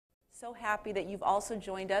So happy that you've also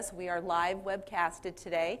joined us. We are live webcasted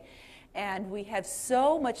today, and we have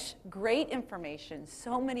so much great information,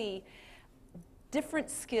 so many different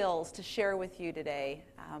skills to share with you today.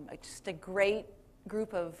 Just a great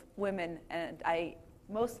group of women, and I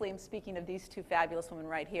mostly am speaking of these two fabulous women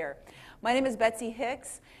right here. My name is Betsy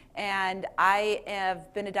Hicks, and I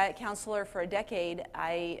have been a diet counselor for a decade.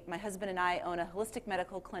 My husband and I own a holistic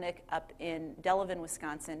medical clinic up in Delavan,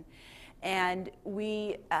 Wisconsin. And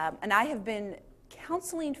I have been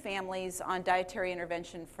counseling families on dietary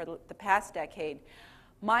intervention for the past decade.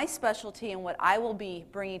 My specialty and what I will be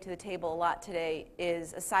bringing to the table a lot today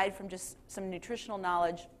is, aside from just some nutritional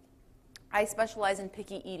knowledge, I specialize in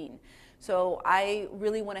picky eating. So I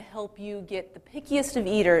really want to help you get the pickiest of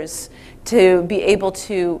eaters to be able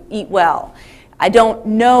to eat well. I don't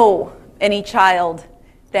know any child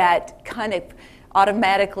that kind of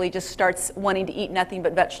automatically just starts wanting to eat nothing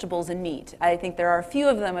but vegetables and meat. I think there are a few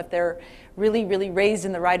of them if they're really, really raised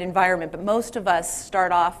in the right environment, but most of us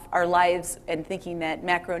start off our lives and thinking that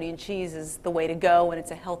macaroni and cheese is the way to go and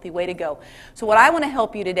it's a healthy way to go. So what I want to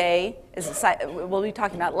help you today is, we'll be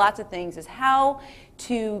talking about lots of things, is how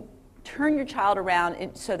to turn your child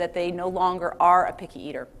around so that they no longer are a picky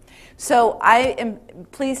eater. So I am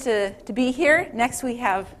pleased to be here. Next we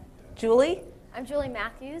have Julie. I'm Julie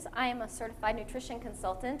Matthews. I am a certified nutrition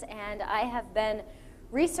consultant, and I have been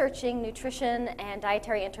researching nutrition and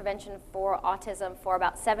dietary intervention for autism for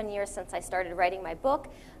about 7 years since I started writing my book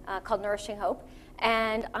called Nourishing Hope.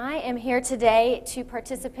 And I am here today to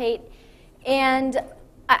participate, and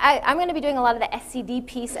I'm going to be doing a lot of the SCD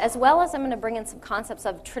piece, as well as I'm going to bring in some concepts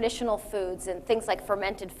of traditional foods and things like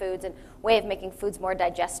fermented foods and way of making foods more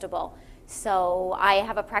digestible. So I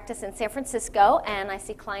have a practice in San Francisco, and I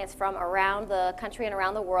see clients from around the country and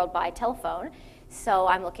around the world by telephone. So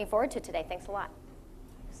I'm looking forward to today. Thanks a lot.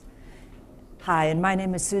 Hi, and my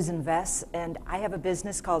name is Sueson Vess, and I have a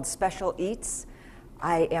business called Special Eats.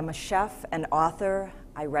 I am a chef and author.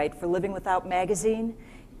 I write for Living Without magazine.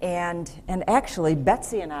 And actually,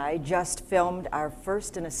 Betsy and I just filmed our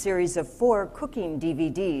first in a series of 4 cooking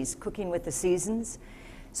DVDs, Cooking with the Seasons.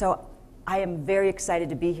 So I am very excited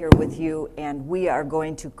to be here with you, and we are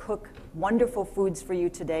going to cook wonderful foods for you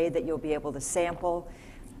today that you'll be able to sample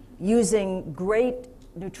using great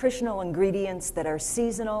nutritional ingredients that are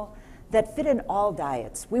seasonal, that fit in all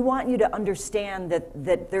diets. We want you to understand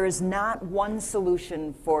that there is not one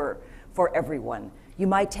solution for everyone. You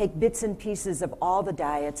might take bits and pieces of all the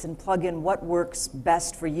diets and plug in what works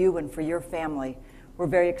best for you and for your family. We're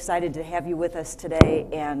very excited to have you with us today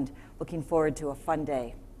and looking forward to a fun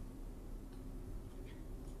day.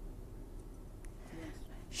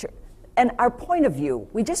 Sure. And our point of view,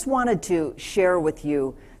 we just wanted to share with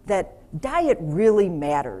you that diet really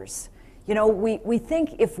matters. You know, we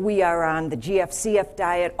think if we are on the GFCF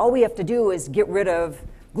diet, all we have to do is get rid of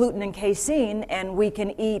gluten and casein and we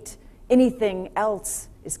can eat anything else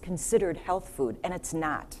is considered health food, and it's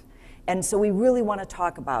not. And so we really want to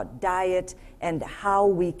talk about diet and how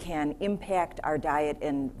we can impact our diet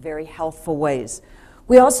in very healthful ways.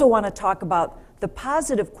 We also want to talk about the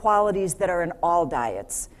positive qualities that are in all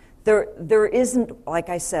diets. There isn't, like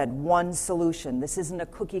I said, one solution. This isn't a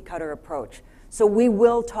cookie cutter approach. So we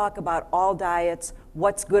will talk about all diets,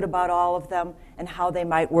 what's good about all of them, and how they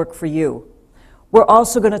might work for you. We're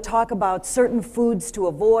also going to talk about certain foods to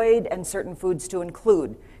avoid and certain foods to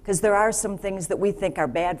include, because there are some things that we think are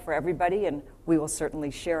bad for everybody, and we will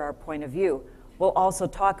certainly share our point of view. We'll also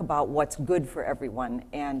talk about what's good for everyone,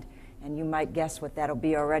 and you might guess what that'll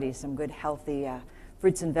be already, some good healthy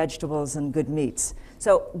fruits and vegetables and good meats.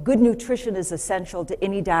 So good nutrition is essential to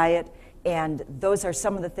any diet, and those are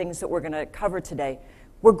some of the things that we're going to cover today.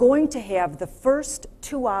 We're going to have the first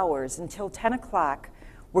 2 hours until 10 o'clock.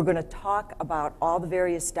 We're going to talk about all the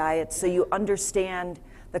various diets so you understand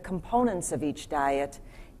the components of each diet.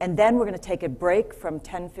 And then we're going to take a break from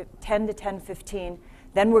 10 to 10:15.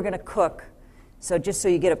 Then we're going to cook. So just so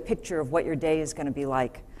you get a picture of what your day is going to be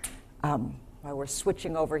like while we're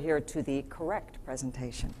switching over here to the correct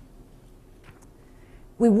presentation.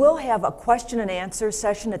 We will have a question and answer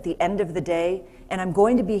session at the end of the day, and I'm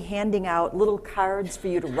going to be handing out little cards for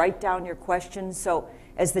you to write down your questions. So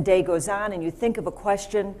as the day goes on and you think of a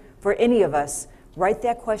question for any of us, write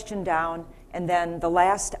that question down, and then the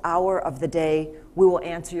last hour of the day, we will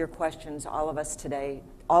answer your questions, all of us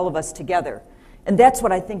together. And that's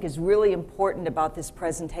what I think is really important about this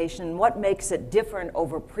presentation and what makes it different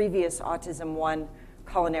over previous Autism 1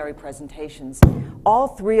 culinary presentations. All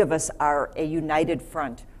 3 of us are a united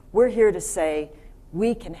front. We're here to say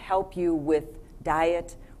we can help you with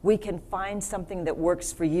diet, we can find something that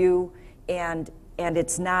works for you, and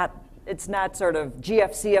it's not it's not sort of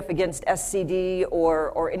GFCF against SCD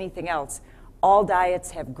or anything else. All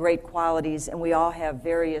diets have great qualities, and we all have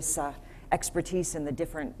various expertise in the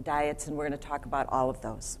different diets, and we're going to talk about all of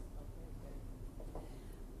those.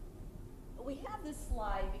 We have this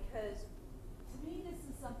slide because, to me, this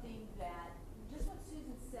is something that, just what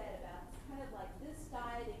Susan said about, it's kind of like this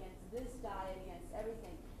diet against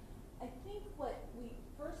everything. I think what we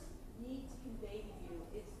first need to convey to you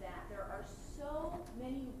is that there are so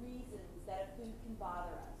many reasons that a food can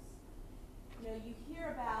bother us. You know, you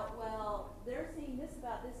hear about, well, they're saying this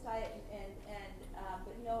about this diet,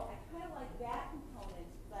 but you know, I kind of like that component,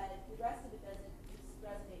 but the rest of it doesn't just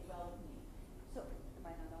resonate well with me. So, am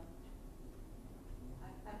I not on?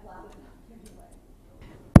 I'm loud enough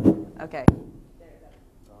anyway. Okay. There you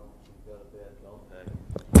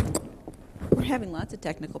go. We're having lots of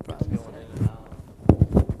technical problems.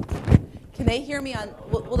 Can they hear me on?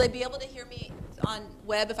 Will they be able to hear me on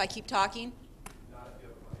web if I keep talking?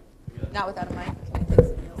 Not without a mic. Can I take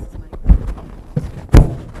somebody else's mic?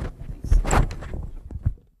 Thanks.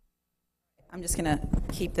 I'm just going to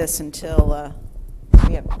keep this until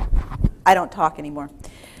I don't talk anymore.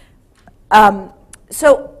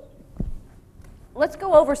 So let's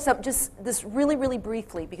go over just this really, really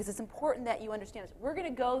briefly, because it's important that you understand this. We're going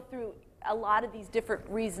to go through a lot of these different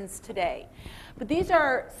reasons today. But these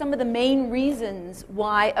are some of the main reasons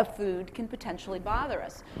why a food can potentially bother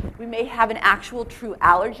us. We may have an actual true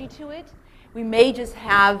allergy to it. We may just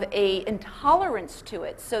have an intolerance to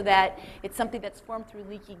it, so that it's something that's formed through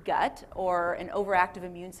leaky gut or an overactive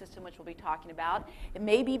immune system, which we'll be talking about. It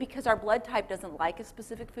may be because our blood type doesn't like a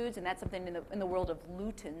specific foods, and that's something in the world of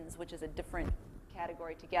glutens, which is a different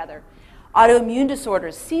category together. Autoimmune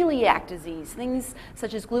disorders, celiac disease, things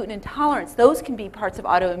such as gluten intolerance, those can be parts of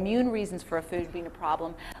autoimmune reasons for a food being a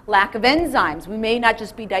problem. Lack of enzymes, we may not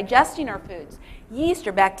just be digesting our foods. Yeast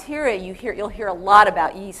or bacteria, you'll hear a lot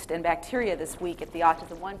about yeast and bacteria this week at the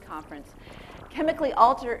Autism 1 conference. Chemically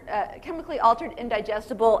altered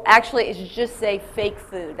indigestible, actually is just say fake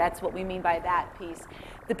food. That's what we mean by that piece.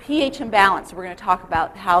 The pH imbalance, we're going to talk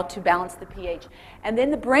about how to balance the pH. And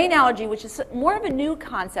then the brain allergy, which is more of a new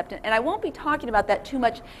concept, and I won't be talking about that too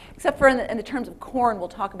much, except for in the terms of corn. We'll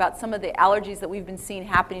talk about some of the allergies that we've been seeing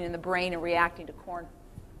happening in the brain and reacting to corn.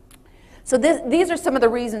 So these are some of the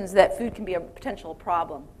reasons that food can be a potential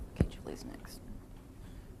problem. Okay, Julie's next.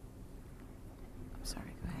 I'm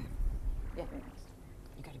sorry, go ahead. Yeah, you're next.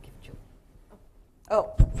 You got to give Julie.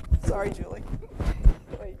 Oh, sorry, Julie.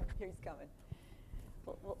 Wait, here he's coming.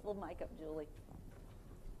 We'll mic up Julie.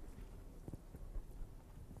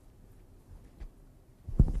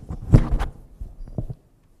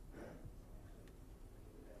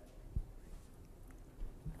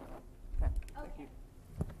 Okay.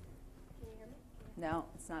 Can you hear me? No,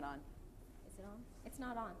 it's not on. Is it on? It's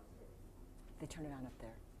not on. They turn it on up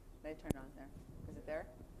there. They turn it on there. Is it there?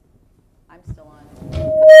 I'm still on.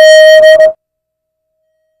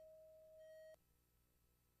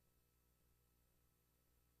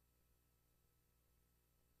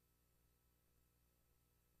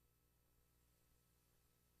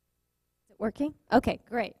 Working? Okay,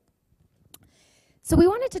 great. So we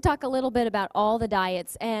wanted to talk a little bit about all the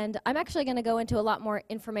diets, and I'm actually going to go into a lot more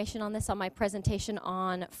information on this on my presentation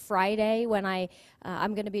on Friday when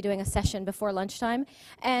I'm going to be doing a session before lunchtime.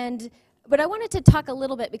 But I wanted to talk a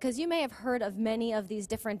little bit because you may have heard of many of these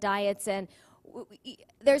different diets, and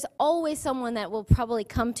there's always someone that will probably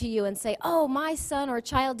come to you and say, oh, my son or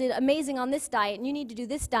child did amazing on this diet, and you need to do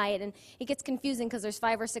this diet. And it gets confusing because there's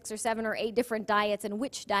 5 or 6 or 7 or 8 different diets and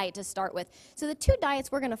which diet to start with. So the 2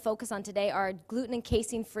 diets we're going to focus on today are gluten and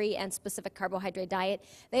casein-free and specific carbohydrate diet.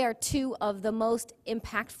 They are 2 of the most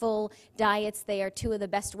impactful diets. They are 2 of the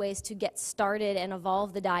best ways to get started and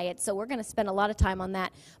evolve the diet. So we're going to spend a lot of time on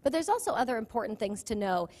that. But there's also other important things to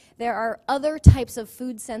know. There are other types of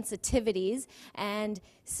food sensitivities. And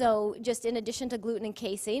so just in addition to gluten and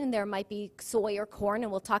casein, there might be soy or corn,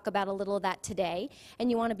 and we'll talk about a little of that today.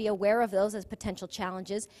 And you want to be aware of those as potential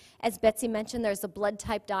challenges. As Betsy mentioned, there's the blood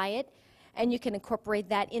type diet, and you can incorporate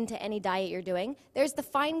that into any diet you're doing. There's the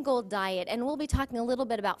Feingold diet, and we'll be talking a little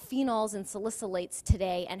bit about phenols and salicylates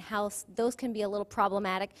today and how those can be a little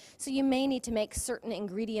problematic. So you may need to make certain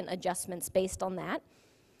ingredient adjustments based on that.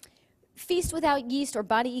 Feast without yeast or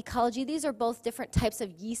body ecology, these are both different types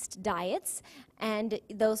of yeast diets, and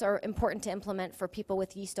those are important to implement for people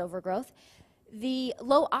with yeast overgrowth. The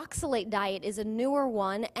low oxalate diet is a newer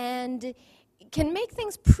one and can make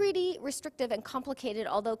things pretty restrictive and complicated,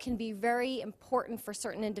 although can be very important for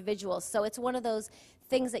certain individuals. So it's one of those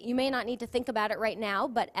things that you may not need to think about it right now,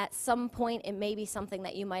 but at some point it may be something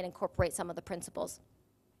that you might incorporate some of the principles.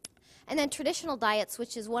 And then traditional diets,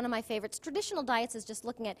 which is one of my favorites. Traditional diets is just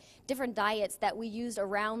looking at different diets that we used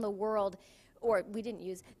around the world, or we didn't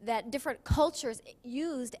use, that different cultures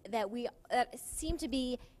used that seem to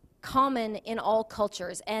be common in all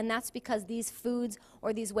cultures, and that's because these foods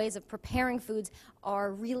or these ways of preparing foods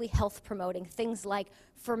are really health promoting. Things like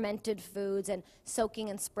fermented foods and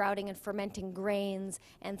soaking and sprouting and fermenting grains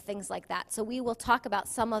and things like that. So we will talk about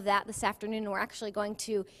some of that this afternoon. We're actually going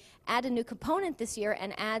to add a new component this year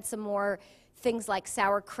and add some more things like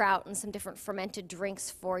sauerkraut and some different fermented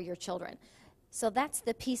drinks for your children. So that's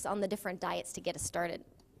the piece on the different diets to get us started.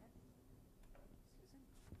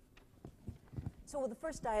 So the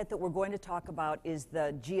first diet that we're going to talk about is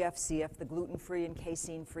the GFCF, the gluten-free and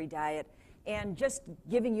casein-free diet. And just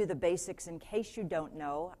giving you the basics in case you don't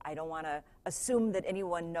know. I don't want to assume that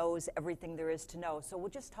anyone knows everything there is to know. So we'll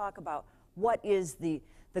just talk about what is the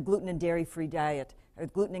gluten and dairy-free diet, or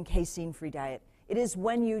gluten and casein-free diet. It is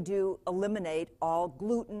when you do eliminate all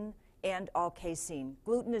gluten and all casein.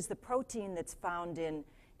 Gluten is the protein that's found in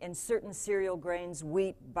certain cereal grains: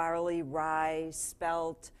 wheat, barley, rye,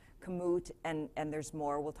 spelt, kamut, and there's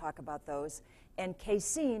more. We'll talk about those. And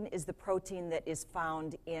casein is the protein that is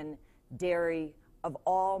found in dairy of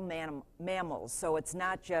all mammals. So it's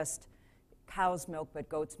not just cow's milk, but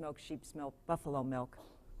goat's milk, sheep's milk, buffalo milk.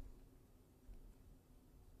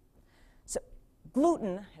 So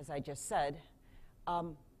gluten, as I just said,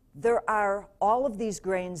 there are all of these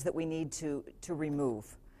grains that we need to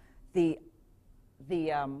remove. The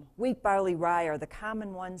wheat, barley, rye are the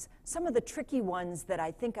common ones. Some of the tricky ones that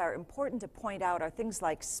I think are important to point out are things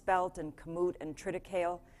like spelt and kamut and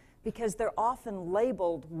triticale, because they're often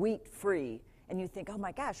labeled wheat-free. And you think, oh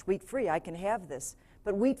my gosh, wheat-free, I can have this.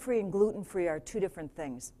 But wheat-free and gluten-free are two different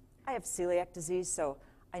things. I have celiac disease, so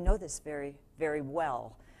I know this very, very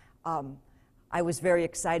well. I was very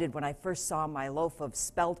excited when I first saw my loaf of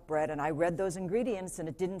spelt bread, and I read those ingredients, and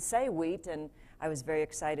it didn't say wheat, and I was very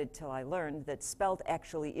excited till I learned that spelt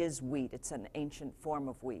actually is wheat. It's an ancient form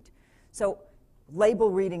of wheat. So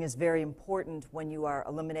label reading is very important when you are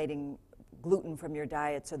eliminating gluten from your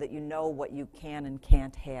diet so that you know what you can and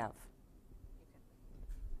can't have.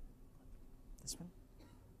 This one.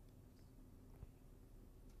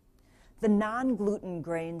 The non-gluten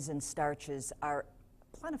grains and starches are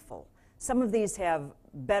plentiful. Some of these have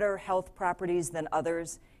better health properties than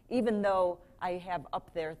others. Even though I have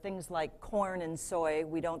up there things like corn and soy,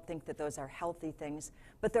 we don't think that those are healthy things.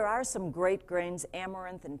 But there are some great grains,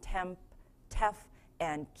 amaranth and teff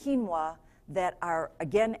and quinoa, that are,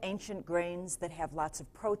 again, ancient grains that have lots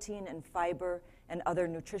of protein and fiber and other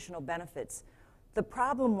nutritional benefits. The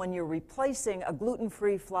problem when you're replacing a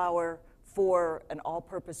gluten-free flour for an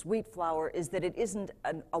all-purpose wheat flour is that it isn't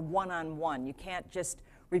a one-on-one. You can't just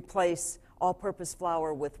replace all-purpose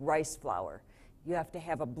flour with rice flour. You have to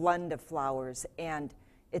have a blend of flours, and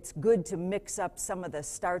it's good to mix up some of the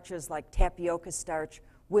starches like tapioca starch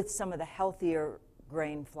with some of the healthier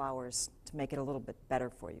grain flours to make it a little bit better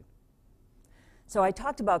for you. So I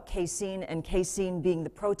talked about casein, and casein being the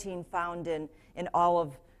protein found in all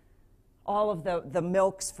of the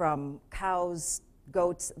milks from cows,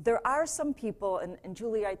 goats. There are some people, and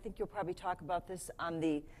Julie, I think you'll probably talk about this on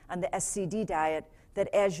the SCD diet,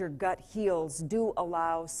 that as your gut heals, do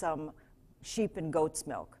allow some sheep and goat's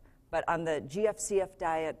milk. But on the GFCF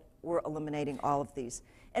diet, we're eliminating all of these.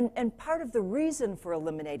 And part of the reason for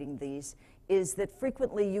eliminating these is that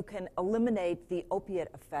frequently you can eliminate the opiate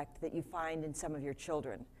effect that you find in some of your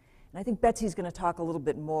children. And I think Betsy's going to talk a little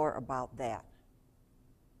bit more about that.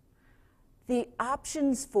 The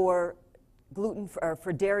options for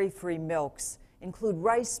for dairy-free milks include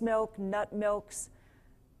rice milk, nut milks.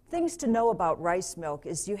 Things to know about rice milk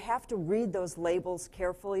is you have to read those labels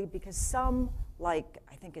carefully, because some, like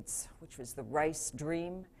I think it's, which was the Rice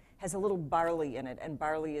Dream, has a little barley in it, and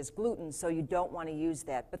barley is gluten, so you don't want to use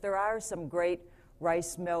that. But there are some great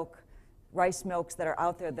rice milks that are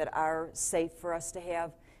out there that are safe for us to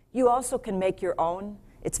have. You also can make your own.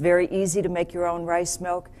 It's very easy to make your own rice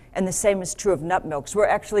milk, and the same is true of nut milks. We're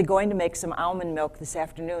actually going to make some almond milk this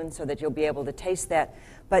afternoon so that you'll be able to taste that.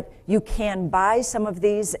 But you can buy some of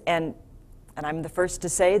these, and I'm the first to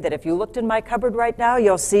say that if you looked in my cupboard right now,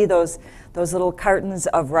 you'll see those little cartons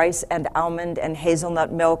of rice and almond and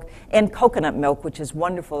hazelnut milk and coconut milk, which is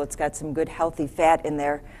wonderful. It's got some good healthy fat in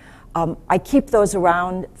there. I keep those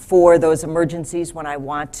around for those emergencies when I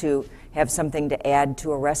want to have something to add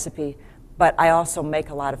to a recipe. But I also make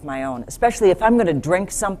a lot of my own, especially if I'm going to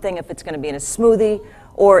drink something, if it's going to be in a smoothie,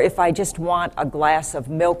 or if I just want a glass of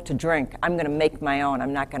milk to drink. I'm going to make my own.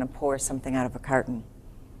 I'm not going to pour something out of a carton.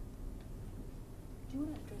 Do you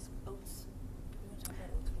want to address oats?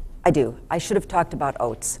 I do. I should have talked about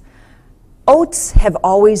oats. Oats have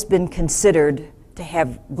always been considered to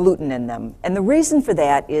have gluten in them. And the reason for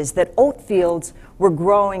that is that oat fields were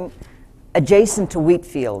growing adjacent to wheat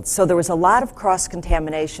fields. So there was a lot of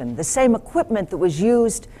cross-contamination. The same equipment that was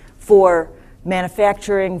used for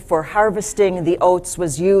manufacturing, for harvesting the oats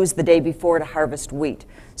was used the day before to harvest wheat.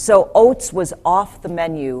 So oats was off the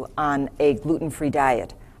menu on a gluten-free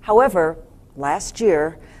diet. However, last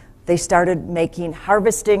year, they started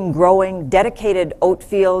harvesting, growing dedicated oat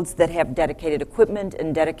fields that have dedicated equipment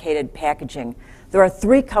and dedicated packaging. There are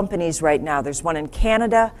 3 companies right now. There's one in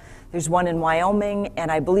Canada, there's one in Wyoming,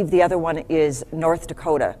 and I believe the other one is North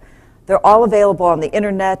Dakota. They're all available on the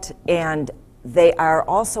internet, and they are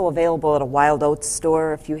also available at a Wild Oats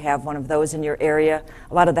store if you have one of those in your area.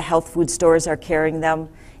 A lot of the health food stores are carrying them,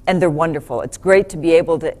 and they're wonderful. It's great to be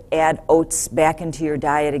able to add oats back into your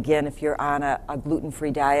diet again if you're on a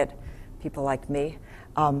gluten-free diet, people like me.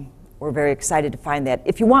 We're very excited to find that.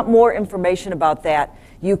 If you want more information about that,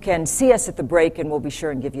 you can see us at the break, and we'll be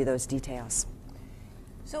sure and give you those details.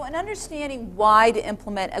 So in understanding why to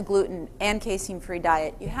implement a gluten and casein-free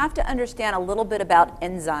diet, you have to understand a little bit about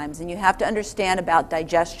enzymes, and you have to understand about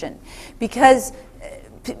digestion. Because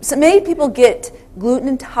so many people get gluten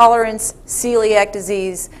intolerance, celiac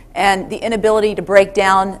disease, and the inability to break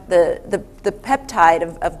down the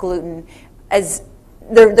peptide of gluten as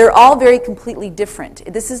they're all very completely different.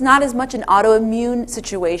 This is not as much an autoimmune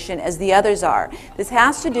situation as the others are. This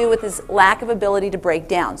has to do with this lack of ability to break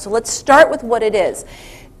down. So let's start with what it is.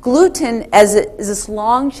 Gluten, is this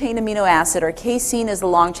long-chain amino acid, or casein is the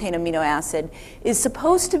long-chain amino acid, is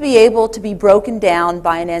supposed to be able to be broken down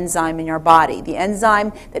by an enzyme in your body. The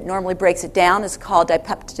enzyme that normally breaks it down is called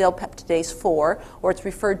dipeptidyl peptidase 4, or it's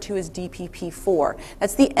referred to as DPP4.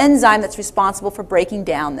 That's the enzyme that's responsible for breaking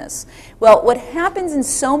down this. Well, what happens in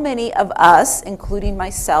so many of us, including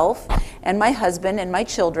myself and my husband and my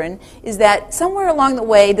children, is that somewhere along the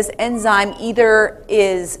way this enzyme either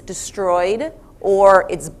is destroyed or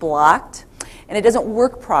it's blocked, and it doesn't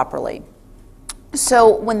work properly.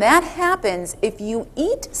 So when that happens, if you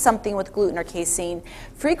eat something with gluten or casein,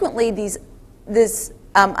 frequently this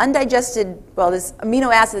undigested, this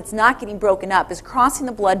amino acid that's not getting broken up is crossing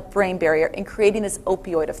the blood-brain barrier and creating this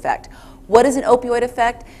opioid effect. What is an opioid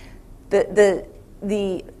effect? The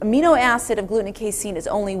amino acid of gluten and casein is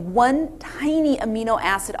only one tiny amino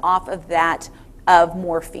acid off of that of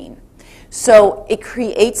morphine. So it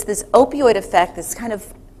creates this opioid effect, this kind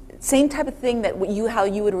of same type of thing that how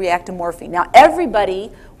you would react to morphine. Now,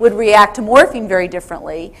 everybody would react to morphine very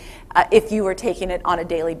differently if you were taking it on a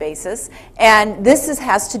daily basis. And this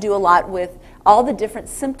has to do a lot with all the different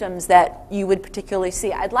symptoms that you would particularly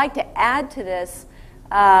see. I'd like to add to this.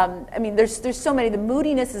 There's so many. The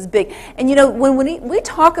moodiness is big. And when we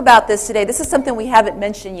talk about this today, this is something we haven't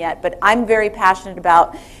mentioned yet, but I'm very passionate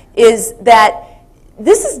about, is that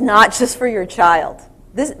this is not just for your child.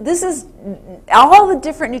 This is all the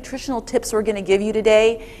different nutritional tips we're going to give you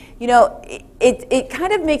today. It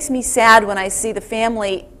kind of makes me sad when I see the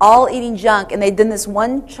family all eating junk, and then this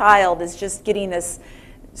one child is just getting this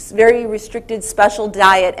very restricted special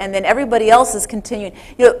diet, and then everybody else is continuing.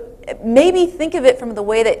 Maybe think of it from the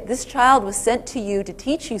way that this child was sent to you to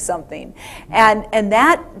teach you something, and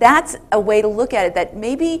that's a way to look at it, that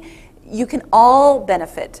maybe you can all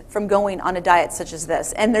benefit from going on a diet such as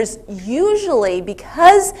this. And there's usually,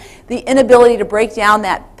 because the inability to break down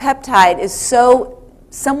that peptide is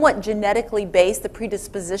somewhat genetically based, the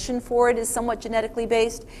predisposition for it is somewhat genetically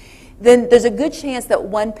based, then there's a good chance that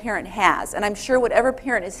one parent has. And I'm sure whatever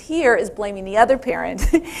parent is here is blaming the other parent.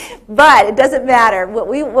 But it doesn't matter. What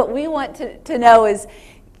we want to know is,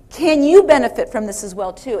 can you benefit from this as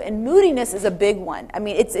well, too? And moodiness is a big one. I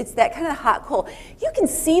mean, it's that kind of hot cold. You can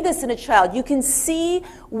see this in a child. You can see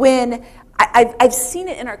when, I've seen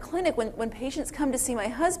it in our clinic when patients come to see my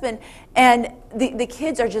husband, and the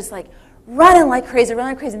kids are just like running like crazy,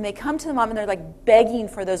 and they come to the mom and they're like begging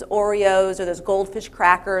for those Oreos or those goldfish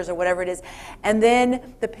crackers or whatever it is, and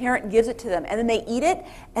then the parent gives it to them, and then they eat it,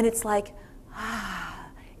 and it's like,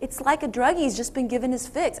 it's like a druggie's just been given his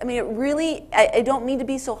fix. I mean, it really, I don't mean to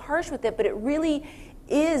be so harsh with it, but it really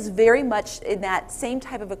is very much in that same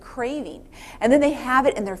type of a craving. And then they have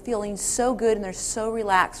it and they're feeling so good and they're so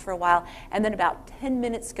relaxed for a while, and then about 10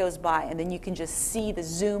 minutes goes by and then you can just see the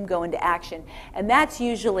Zoom go into action. And that's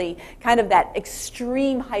usually kind of that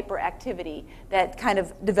extreme hyperactivity that kind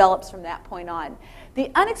of develops from that point on. The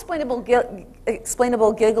unexplainable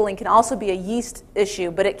explainable giggling can also be a yeast issue,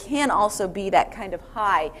 but it can also be that kind of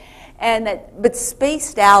high. But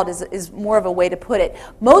spaced out is more of a way to put it.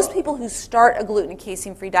 Most people who start a gluten and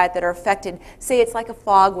casein-free diet that are affected say it's like a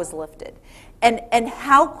fog was lifted. And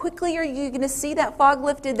how quickly are you going to see that fog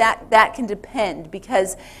lifted? That can depend,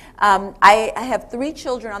 because I have 3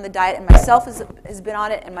 children on the diet, and myself has been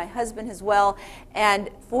on it, and my husband as well.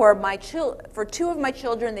 And for 2 of my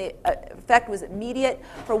children, the effect was immediate.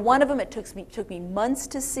 For one of them, it took me months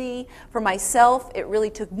to see. For myself, it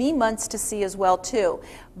really took me months to see as well too.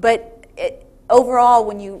 But overall,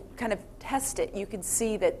 when you kind of test it, you can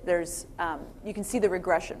see that you can see the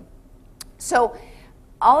regression. So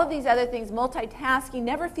all of these other things, multitasking,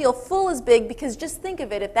 never feel full as big, because just think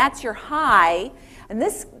of it, if that's your high, and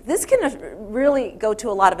this can really go to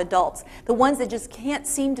a lot of adults, the ones that just can't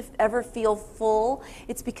seem to ever feel full,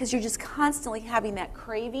 it's because you're just constantly having that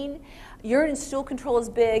craving. Urine and stool control is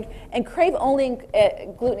big, and crave only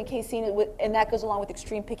gluten and casein, and that goes along with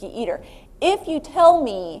extreme picky eater. If you tell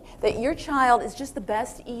me that your child is just the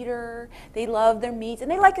best eater, they love their meats, and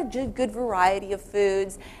they like a good variety of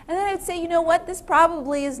foods, and then I'd say, you know what, this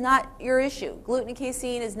probably is not your issue. Gluten and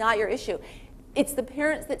casein is not your issue. It's the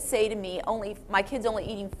parents that say to me, my kid's only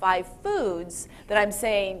eating 5 foods, that I'm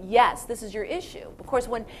saying, yes, this is your issue. Of course,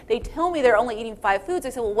 when they tell me they're only eating 5 foods,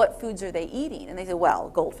 I say, well, what foods are they eating? And they say, well,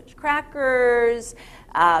 goldfish crackers,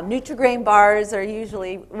 Nutri-Grain bars are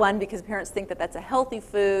usually one, because parents think that that's a healthy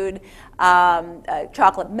food,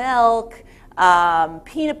 chocolate milk,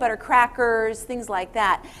 peanut butter crackers, things like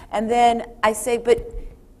that. And then I say, but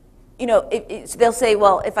you know, they'll say,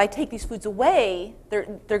 well, if I take these foods away, they're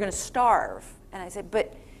going to starve. And I say,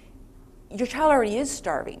 but your child already is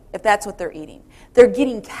starving if that's what they're eating. They're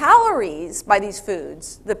getting calories by these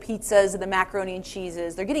foods, the pizzas and the macaroni and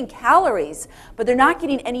cheeses. They're getting calories, but they're not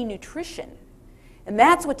getting any nutrition. And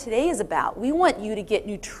that's what today is about. We want you to get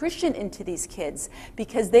nutrition into these kids,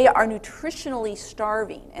 because they are nutritionally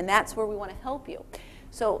starving, and that's where we want to help you.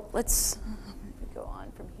 So let's go on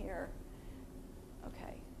from here.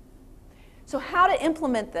 Okay. So how to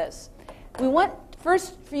implement this? We want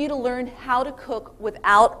first for you to learn how to cook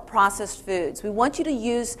without processed foods. We want you to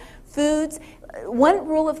use foods. One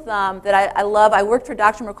rule of thumb that I love, I worked for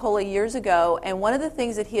Dr. Mercola years ago, and one of the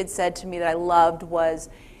things that he had said to me that I loved was,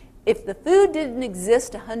 if the food didn't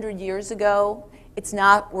exist 100 years ago, it's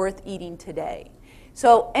not worth eating today.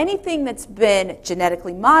 So anything that's been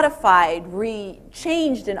genetically modified,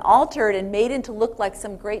 changed and altered and made into look like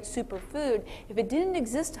some great superfood, if it didn't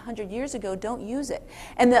exist 100 years ago, don't use it.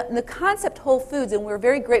 And the concept Whole Foods, and we're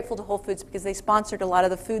very grateful to Whole Foods because they sponsored a lot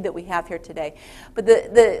of the food that we have here today. But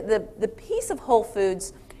the piece of Whole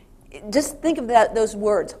Foods, just think of those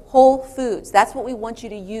words, Whole Foods. That's what we want you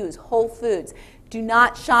to use, Whole Foods. Do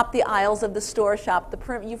not shop the aisles of the store, shop the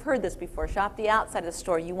perimeter. You've heard this before, shop the outside of the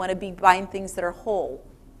store. You want to be buying things that are whole.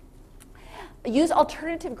 Use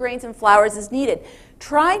alternative grains and flours as needed.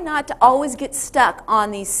 Try not to always get stuck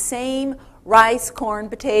on these same rice, corn,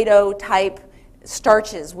 potato type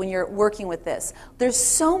starches when you're working with this. There's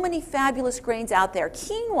so many fabulous grains out there.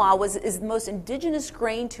 Quinoa is the most indigenous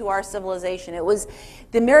grain to our civilization. It was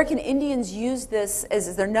the American Indians used this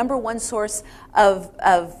as their #1 source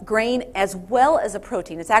of grain, as well as a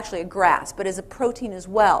protein. It's actually a grass, but as a protein as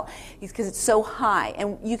well, because it's so high.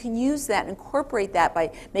 And you can use that and incorporate that by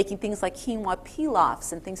making things like quinoa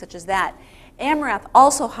pilafs and things such as that. Amaranth,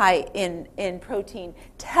 also high in protein.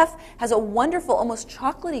 Teff has a wonderful, almost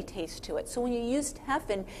chocolatey taste to it. So when you use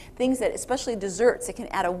teff in things that, especially desserts, it can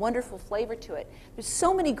add a wonderful flavor to it. There's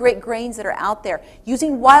so many great grains that are out there.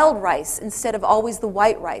 Using wild rice instead of always the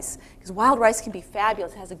white rice, because wild rice can be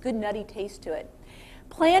fabulous. It has a good nutty taste to it.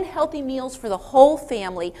 Plan healthy meals for the whole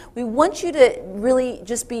family. We want you to really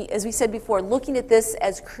just be, as we said before, looking at this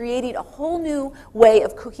as creating a whole new way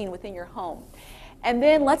of cooking within your home. And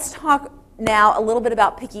then let's talk now a little bit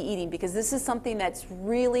about picky eating, because this is something that's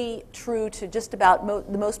really true to just about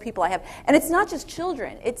the most people I have. And it's not just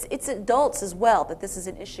children, it's adults as well that this is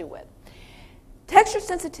an issue with. Texture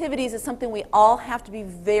sensitivities is something we all have to be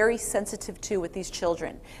very sensitive to with these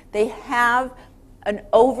children. They have an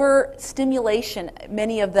overstimulation,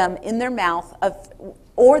 many of them, in their mouth,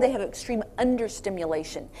 or they have extreme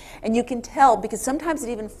understimulation. And you can tell, because sometimes it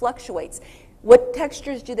even fluctuates. What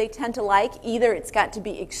textures do they tend to like? Either it's got to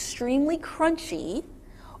be extremely crunchy,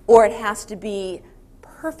 or it has to be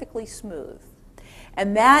perfectly smooth.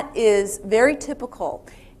 And that is very typical.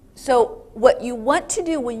 So what you want to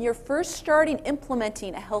do when you're first starting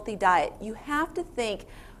implementing a healthy diet, you have to think,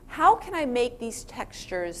 how can I make these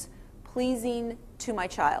textures pleasing to my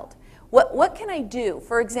child? What can I do?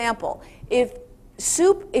 For example, if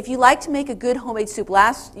you like to make a good homemade soup,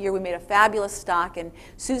 last year we made a fabulous stock, and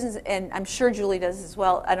Susan's, and I'm sure Julie does as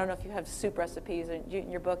well. I don't know if you have soup recipes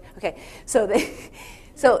in your book. Okay, so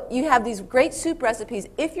you have these great soup recipes.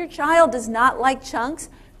 If your child does not like chunks,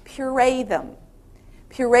 puree them.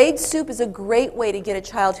 Pureed soup is a great way to get a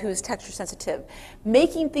child who is texture sensitive.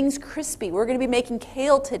 Making things crispy. We're going to be making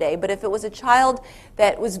kale today, but if it was a child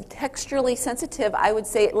that was texturally sensitive, I would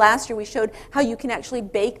say last year we showed how you can actually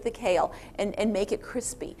bake the kale and make it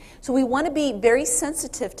crispy. So we want to be very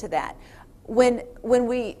sensitive to that. When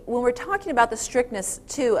we're talking about the strictness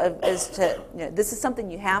too, as to this is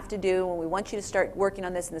something you have to do, and we want you to start working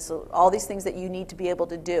on this, and all these things that you need to be able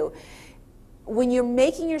to do. When you're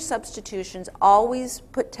making your substitutions, always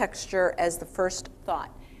put texture as the first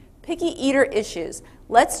thought. Picky eater issues.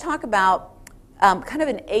 Let's talk about kind of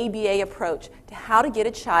an ABA approach to how to get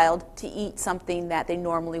a child to eat something that they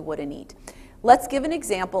normally wouldn't eat. Let's give an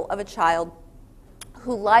example of a child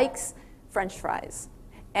who likes French fries,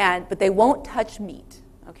 but they won't touch meat,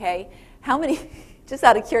 okay? How many, just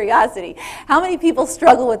out of curiosity, how many people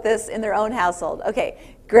struggle with this in their own household?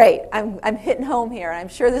 Okay, great. I'm hitting home here. I'm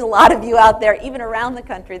sure there's a lot of you out there, even around the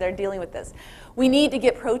country, that are dealing with this. We need to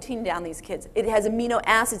get protein down these kids. It has amino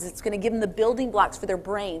acids. It's going to give them the building blocks for their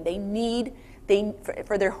brain.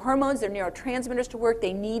 For their hormones, their neurotransmitters to work,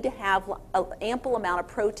 they need to have an ample amount of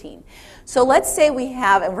protein. So let's say we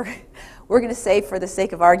have, and we're going to say for the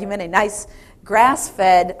sake of argument, a nice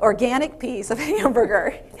grass-fed organic piece of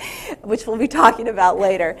hamburger, which we'll be talking about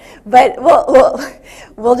later. But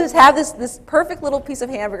we'll just have this perfect little piece of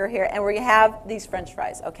hamburger here, and we're going to have these French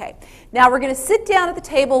fries. Okay. Now we're going to sit down at the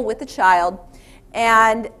table with the child,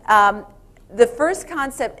 and the first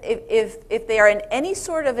concept, if they are in any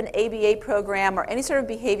sort of an ABA program or any sort of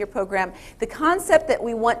behavior program, the concept that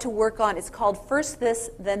we want to work on is called first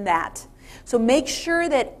this, then that. So make sure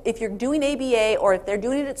that if you're doing ABA or if they're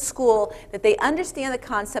doing it at school, that they understand the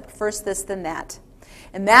concept first this, then that.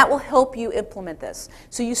 And that will help you implement this.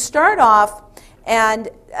 So you start off, and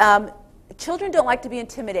children don't like to be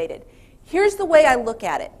intimidated. Here's the way I look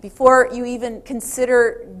at it before you even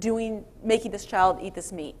consider making this child eat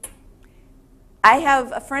this meat. I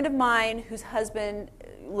have a friend of mine whose husband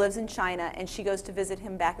lives in China, and she goes to visit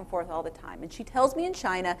him back and forth all the time. And she tells me in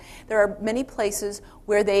China there are many places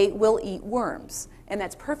where they will eat worms. And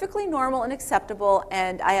that's perfectly normal and acceptable,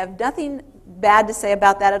 and I have nothing bad to say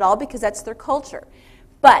about that at all because that's their culture.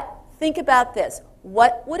 But think about this.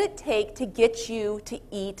 What would it take to get you to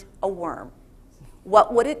eat a worm?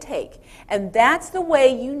 What would it take? And that's the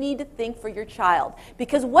way you need to think for your child.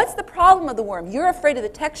 Because what's the problem of the worm? You're afraid of the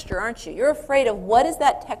texture, aren't you? You're afraid of what is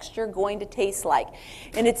that texture going to taste like.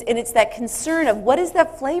 And it's that concern of what is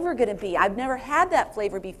that flavor going to be? I've never had that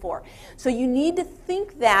flavor before. So you need to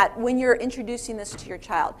think that when you're introducing this to your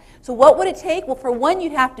child. So what would it take? Well, for one,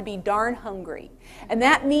 you'd have to be darn hungry. And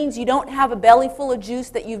that means you don't have a belly full of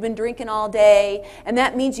juice that you've been drinking all day. And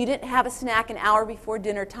that means you didn't have a snack an hour before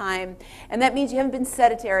dinner time. And that means you haven't been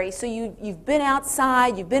sedentary. So you've been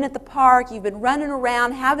outside, you've been at the park, you've been running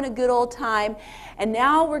around, having a good old time. And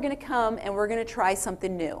now we're going to come and we're going to try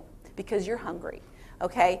something new because you're hungry.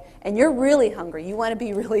 Okay? And you're really hungry. You want to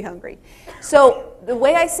be really hungry. So the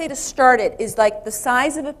way I say to start it is like the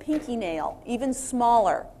size of a pinky nail, even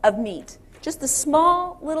smaller, of meat. Just a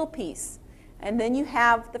small little piece. And then you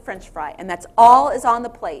have the French fry, and that's all is on the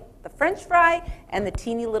plate. The French fry and the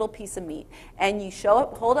teeny little piece of meat. And you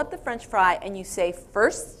hold up the French fry, and you say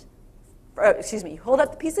you hold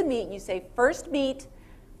up the piece of meat, and you say first meat,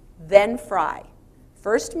 then fry.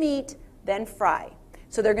 First meat, then fry.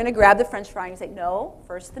 So they're going to grab the French fry and you say, no,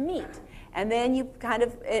 first the meat. And then you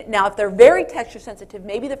now if they're very texture sensitive,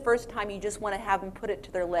 maybe the first time you just want to have them put it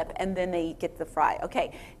to their lip and then they get the fry.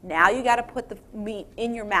 Okay, now you got to put the meat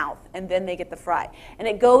in your mouth and then they get the fry. And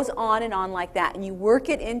it goes on and on like that, and you work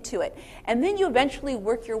it into it. And then you eventually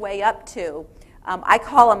work your way up to, I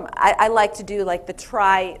call them, I like to do like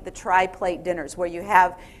the tri-plate dinners where you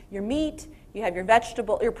have your meat, you have your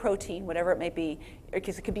vegetable, your protein, whatever it may be,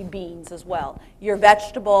 because it could be beans as well. Your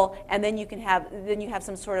vegetable, and then you have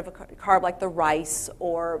some sort of a carb like the rice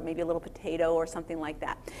or maybe a little potato or something like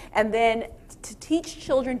that. And then to teach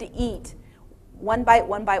children to eat one bite,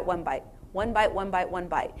 one bite, one bite. One bite, one bite, one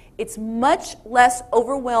bite. It's much less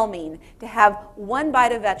overwhelming to have one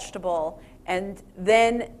bite of vegetable and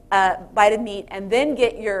then a bite of meat and then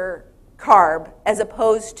get your carb as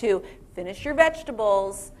opposed to finish your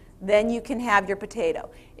vegetables, then you can have your potato.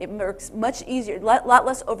 It works much easier, a lot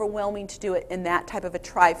less overwhelming to do it in that type of a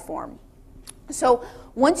try form. So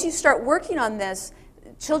once you start working on this,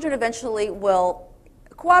 children eventually will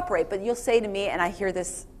cooperate. But you'll say to me, and I hear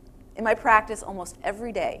this in my practice almost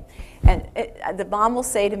every day, and the mom will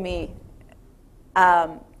say to me,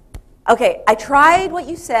 okay, I tried what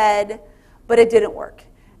you said, but it didn't work.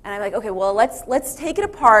 And I'm like, okay, well, let's take it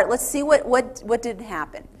apart. Let's see what didn't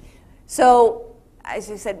happen. So I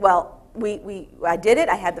said, well, I did it.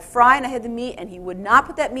 I had the fry and I had the meat, and he would not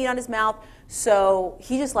put that meat on his mouth, so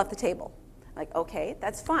he just left the table. Like, okay,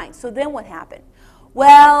 that's fine. So then what happened?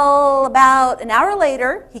 Well, about an hour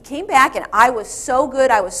later, he came back, and I was so good,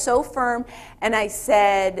 I was so firm, and I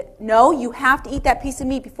said, no, you have to eat that piece of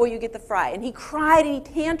meat before you get the fry. And he cried and he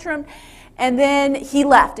tantrumed, and then he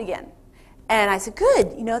left again. And I said,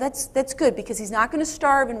 good, that's good, because he's not going to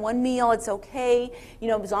starve in one meal. It's okay,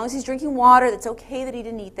 as long as he's drinking water, that's okay that he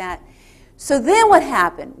didn't eat that. So then what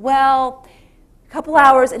happened? Well, a couple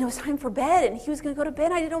hours, and it was time for bed, and he was going to go to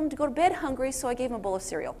bed. I didn't want him to go to bed hungry, so I gave him a bowl of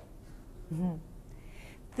cereal. Mm-hmm.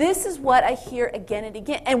 This is what I hear again and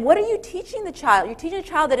again. And what are you teaching the child? You're teaching the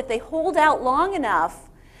child that if they hold out long enough,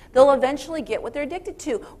 they'll eventually get what they're addicted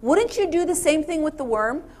to. Wouldn't you do the same thing with the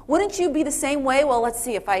worm? Wouldn't you be the same way? Well, let's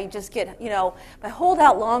see, if I just get, if I hold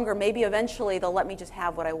out longer, maybe eventually they'll let me just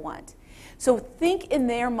have what I want. So think in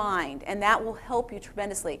their mind, and that will help you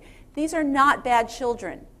tremendously. These are not bad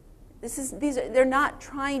children. They're not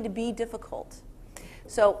trying to be difficult.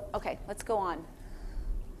 So, okay, let's go on.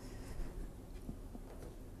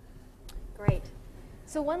 Great.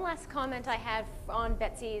 So one last comment I had on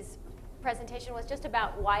Betsy's presentation was just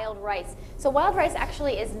about wild rice. So wild rice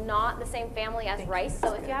actually is not the same family as rice.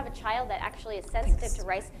 So if you have a child that actually is sensitive to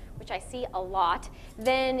rice, which I see a lot,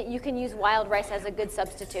 then you can use wild rice as a good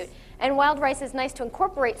substitute. And wild rice is nice to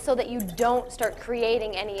incorporate so that you don't start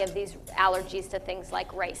creating any of these allergies to things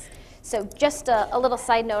like rice. So just a little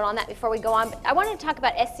side note on that before we go on. But I wanted to talk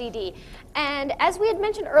about SCD. And as we had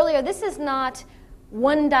mentioned earlier, this is not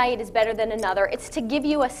one diet is better than another. It's to give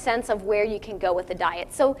you a sense of where you can go with the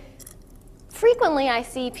diet. So frequently I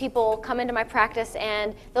see people come into my practice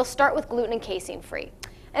and they'll start with gluten and casein free.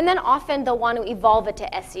 And then often they'll want to evolve it to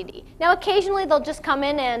SCD. Now occasionally they'll just come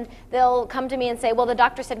in and they'll come to me and say, well, the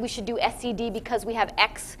doctor said we should do SCD because we have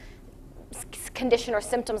X condition or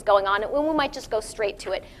symptoms going on, and we might just go straight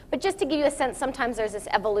to it. But just to give you a sense, sometimes there's this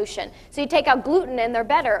evolution. So you take out gluten and they're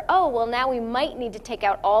better. Oh, well, now we might need to take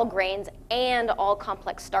out all grains and all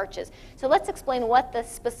complex starches. So let's explain what the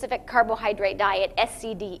specific carbohydrate diet,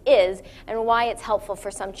 SCD, is and why it's helpful for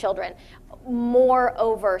some children, more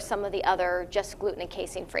over some of the other just gluten and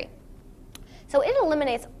casein free. So it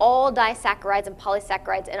eliminates all disaccharides and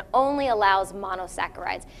polysaccharides and only allows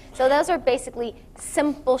monosaccharides. So those are basically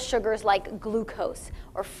simple sugars like glucose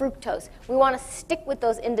or fructose. We want to stick with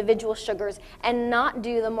those individual sugars and not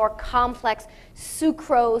do the more complex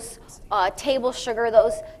sucrose, table sugar,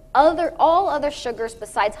 those all other sugars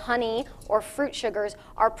besides honey or fruit sugars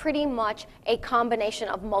are pretty much a combination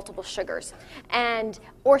of multiple sugars,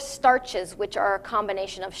 or starches, which are a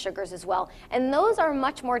combination of sugars as well. And those are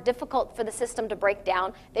much more difficult for the system to break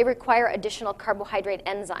down. They require additional carbohydrate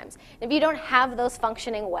enzymes. If you don't have those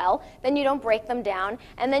functioning well, then you don't break them down,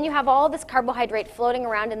 and then you have all this carbohydrate floating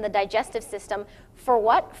around in the digestive system for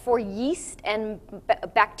what? For yeast and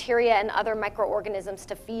bacteria and other microorganisms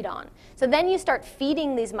to feed on. So then you start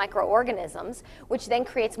feeding these microorganisms, which then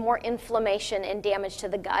creates more inflammation and damage to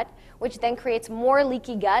the gut, which then creates more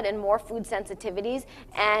leaky gut and more food sensitivities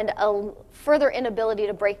and a further inability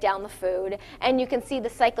to break down the food. And you can see the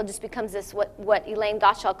cycle just becomes this, what Elaine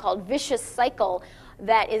Gottschall called vicious cycle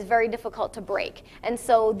that is very difficult to break. And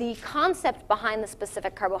so the concept behind the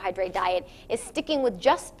specific carbohydrate diet is sticking with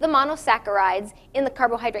just the monosaccharides in the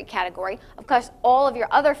carbohydrate category. Of course, all of your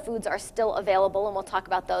other foods are still available, and we'll talk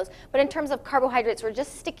about those. But in terms of carbohydrates, we're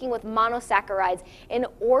just sticking with monosaccharides in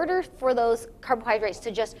order for those carbohydrates to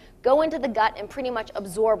just go into the gut and pretty much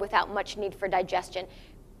absorb without much need for digestion,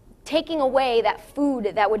 taking away that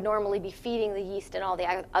food that would normally be feeding the yeast and all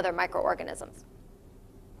the other microorganisms.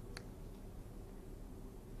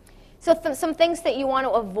 So some things that you want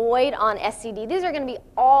to avoid on SCD, these are going to be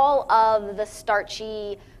all of the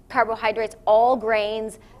starchy carbohydrates, all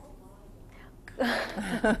grains,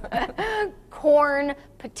 corn,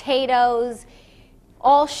 potatoes,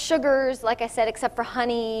 all sugars, like I said, except for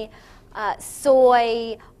honey,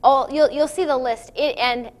 soy. You'll see the list.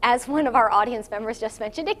 And as one of our audience members just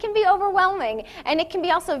mentioned, it can be overwhelming, and it can be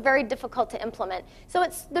also very difficult to implement. So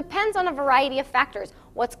it depends on a variety of factors.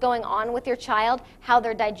 What's going on with your child, how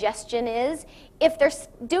their digestion is. If they're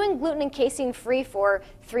doing gluten and casein free for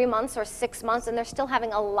 3 months or 6 months and they're still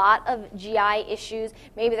having a lot of GI issues,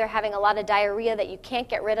 maybe they're having a lot of diarrhea that you can't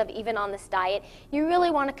get rid of even on this diet, you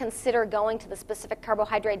really want to consider going to the specific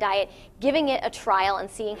carbohydrate diet, giving it a trial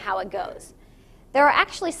and seeing how it goes. There are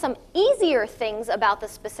actually some easier things about the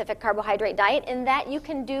specific carbohydrate diet in that you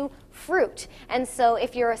can do fruit. And so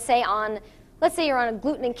if you're, let's say you're on a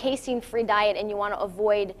gluten and casein free diet and you want to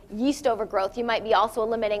avoid yeast overgrowth, you might be also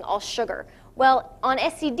eliminating all sugar. Well, on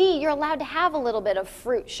SCD, you're allowed to have a little bit of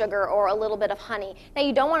fruit, sugar, or a little bit of honey. Now,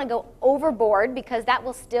 you don't want to go overboard because that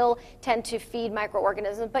will still tend to feed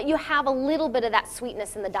microorganisms, but you have a little bit of that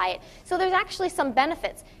sweetness in the diet. So there's actually some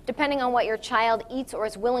benefits depending on what your child eats or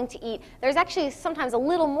is willing to eat. There's actually sometimes a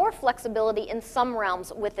little more flexibility in some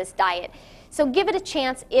realms with this diet. So give it a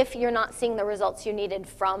chance if you're not seeing the results you needed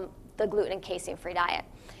from the gluten and casein-free diet.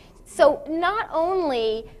 So not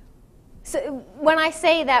only So when I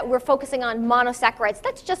say that we're focusing on monosaccharides,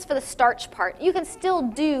 that's just for the starch part. You can still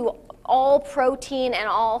do all protein and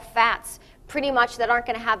all fats pretty much that aren't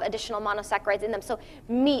going to have additional monosaccharides in them. So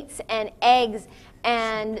meats and eggs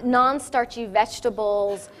and non-starchy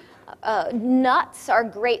vegetables, nuts are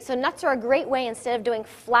great. So nuts are a great way, instead of doing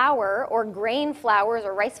flour or grain flours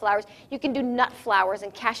or rice flours, you can do nut flours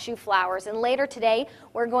and cashew flours. And later today,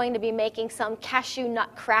 we're going to be making some cashew nut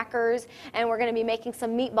crackers, and we're going to be making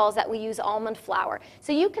some meatballs that we use almond flour.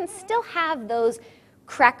 So you can still have those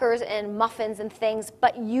crackers and muffins and things,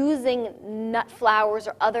 but using nut flours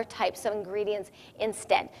or other types of ingredients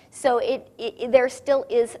instead. So there still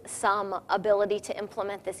is some ability to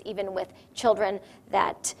implement this even with children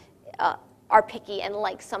that are picky and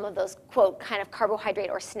like some of those, quote, kind of carbohydrate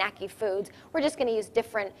or snacky foods. We're just going to use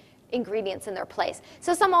different ingredients in their place.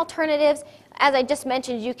 So some alternatives, as I just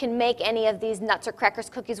mentioned, you can make any of these nuts or crackers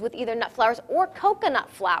cookies with either nut flours or coconut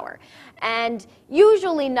flour. And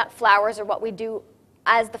usually nut flours are what we do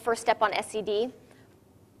as the first step on SCD.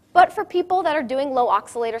 But for people that are doing low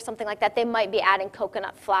oxalate or something like that, they might be adding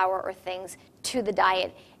coconut flour or things to the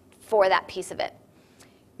diet for that piece of it.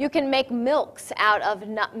 You can make milks out of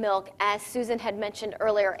nut milk, as Susan had mentioned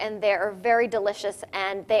earlier, and they are very delicious,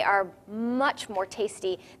 and they are much more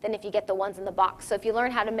tasty than if you get the ones in the box. So if you learn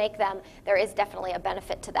how to make them, there is definitely a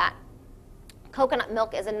benefit to that. Coconut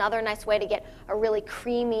milk is another nice way to get a really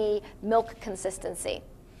creamy milk consistency.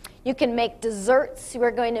 You can make desserts. We're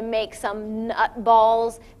going to make some nut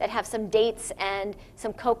balls that have some dates and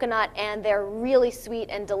some coconut, and they're really sweet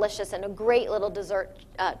and delicious and a great little dessert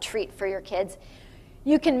treat for your kids.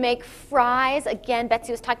 You can make fries. Again,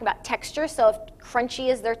 Betsy was talking about texture, so if crunchy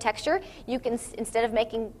is their texture, you can, instead of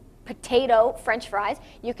making potato French fries,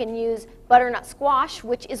 you can use butternut squash,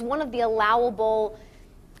 which is one of the allowable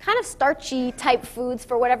kind of starchy type foods.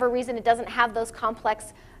 For whatever reason, it doesn't have those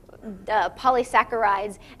complex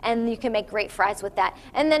polysaccharides, and you can make great fries with that.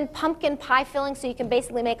 And then pumpkin pie filling, so you can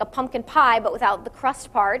basically make a pumpkin pie but without the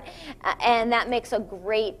crust part, and that makes a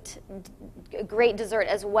great dessert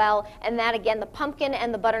as well. And that, again, the pumpkin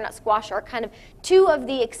and the butternut squash are kind of two of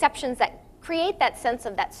the exceptions that create that sense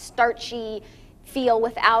of that starchy feel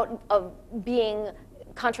without being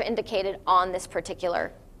contraindicated on this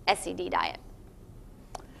particular SCD diet.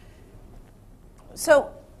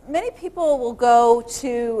 So many people will go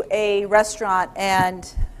to a restaurant, and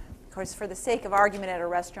of course, for the sake of argument at a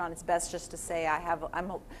restaurant, it's best just to say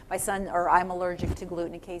my son or I'm allergic to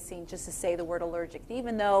gluten and casein, just to say the word allergic,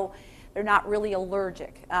 even though they're not really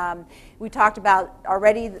allergic. We talked about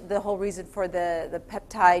already the whole reason for the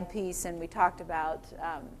peptide piece, and we talked about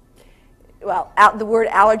the word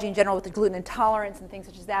allergy in general with the gluten intolerance and things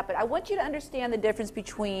such as that. But I want you to understand the difference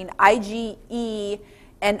between IgE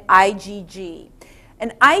and IgG.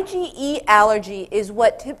 An IgE allergy is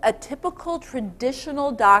what a typical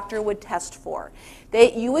traditional doctor would test for.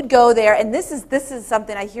 You would go there, and this is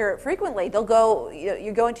something I hear frequently. They'll go,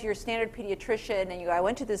 you go into your standard pediatrician, and you go, I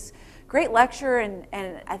went to this great lecture, and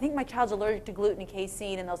I think my child's allergic to gluten and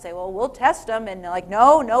casein, and they'll say, well, we'll test them, and they're like,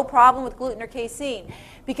 no problem with gluten or casein,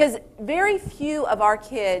 because very few of our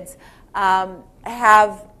kids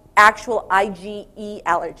have actual IgE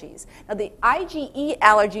allergies. Now, the IgE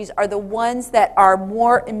allergies are the ones that are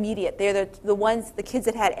more immediate. They're the ones, the kids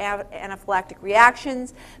that had anaphylactic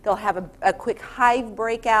reactions. They'll have a quick hive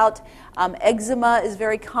breakout. Eczema is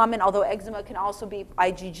very common, although eczema can also be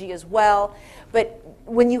IgG as well. But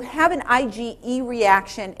when you have an IgE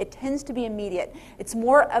reaction, it tends to be immediate. It's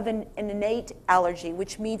more of an innate allergy,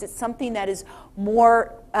 which means it's something that is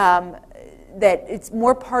more that it's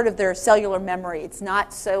more part of their cellular memory. It's not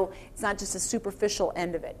just a superficial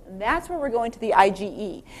end of it. And that's where we're going to the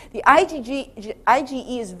IgE. The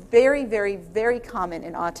IgE is very, very, very common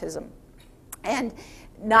in autism, and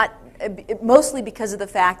mostly because of the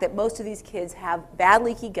fact that most of these kids have bad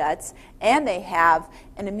leaky guts, and they have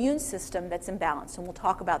an immune system that's imbalanced. And we'll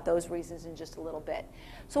talk about those reasons in just a little bit.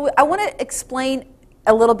 So I want to explain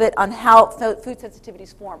a little bit on how food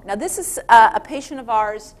sensitivities form. Now, this is a patient of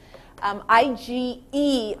ours.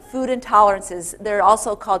 IgE food intolerances. They're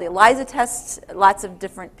also called ELISA tests. Lots of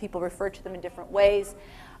different people refer to them in different ways.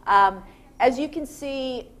 As you can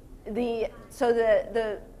see, the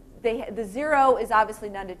the 0 is obviously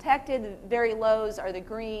none detected. The very lows are the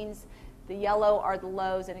greens. The yellow are the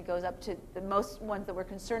lows, and it goes up to the most ones that we're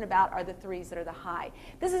concerned about are the 3s that are the high.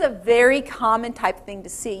 This is a very common type of thing to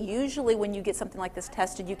see. Usually when you get something like this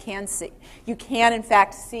tested, you can in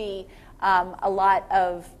fact see a lot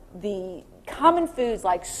of the common foods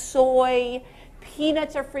like soy.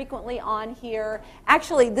 Peanuts are frequently on here.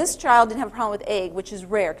 Actually, this child didn't have a problem with egg, which is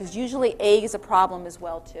rare, because usually egg is a problem as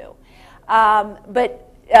well, too. But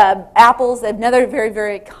apples, another very,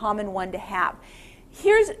 very common one to have.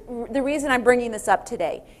 Here's the reason I'm bringing this up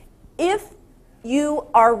today. If you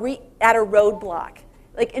are at a roadblock,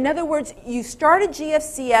 like in other words, you started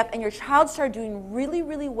GFCF and your child started doing really,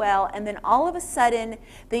 really well, and then all of a sudden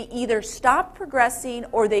they either stopped progressing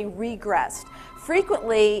or they regressed.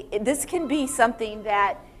 Frequently, this can be something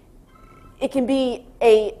that it can be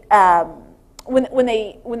a when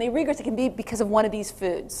they regress, it can be because of one of these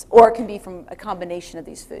foods, or it can be from a combination of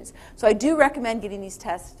these foods. So I do recommend getting these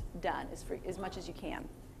tests done as much as you can.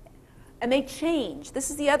 And they change.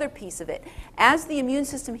 This is the other piece of it. As the immune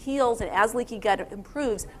system heals and as leaky gut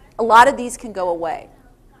improves, a lot of these can go away.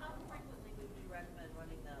 How frequently would you recommend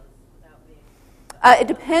running those without being? It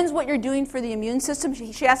depends what you're doing for the immune system.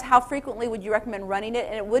 She asked how frequently would you recommend running it,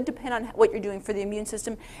 and it would depend on what you're doing for the immune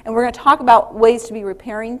system. And we're going to talk about ways to be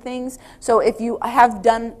repairing things. So if you have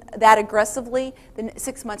done that aggressively, then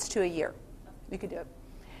 6 months to a year, you could do it.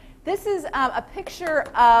 This is a picture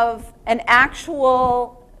of an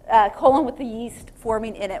actual colon with the yeast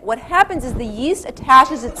forming in it. What happens is the yeast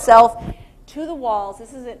attaches itself to the walls.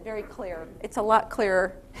 This isn't very clear. It's a lot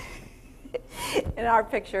clearer in our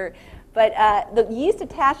picture. But the yeast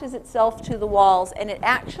attaches itself to the walls, and it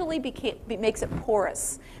actually makes it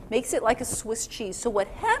porous, makes it like a Swiss cheese. So what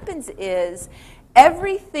happens is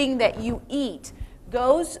everything that you eat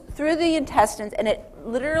goes through the intestines, and it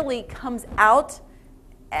literally comes out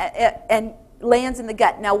and lands in the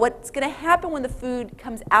gut. Now, what's going to happen when the food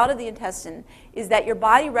comes out of the intestine is that your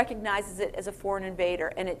body recognizes it as a foreign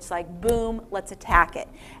invader, and it's like, boom, let's attack it.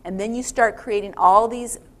 And then you start creating all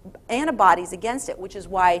these antibodies against it, which is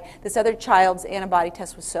why this other child's antibody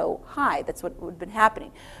test was so high. That's what would have been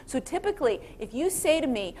happening. So typically, if you say to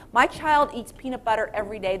me, my child eats peanut butter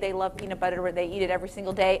every day, they love peanut butter, or they eat it every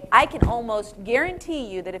single day, I can almost guarantee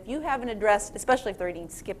you that if you haven't addressed, especially if they're eating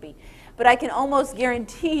Skippy, but I can almost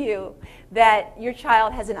guarantee you that your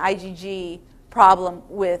child has an IgG problem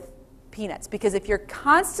with peanuts. Because if you're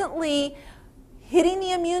constantly hitting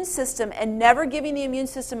the immune system and never giving the immune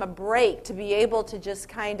system a break to be able to just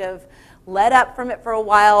kind of let up from it for a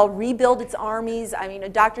while, rebuild its armies. I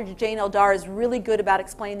mean, Dr. Jane Eldar is really good about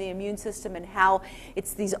explaining the immune system and how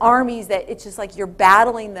it's these armies that it's just like you're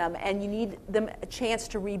battling them and you need them a chance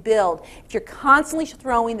to rebuild. If you're constantly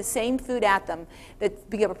throwing the same food at them, that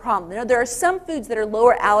become a problem. You know, there are some foods that are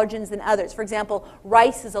lower allergens than others. For example,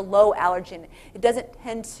 rice is a low allergen. It doesn't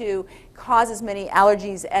tend to cause as many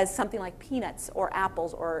allergies as something like peanuts or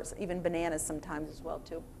apples or even bananas sometimes as well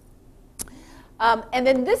too. And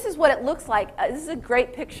then this is what it looks like. This is a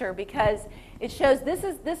great picture because it shows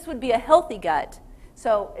this would be a healthy gut.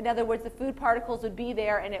 So in other words, the food particles would be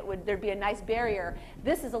there and there'd be a nice barrier.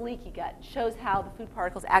 This is a leaky gut. It shows how the food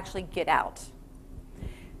particles actually get out.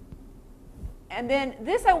 And then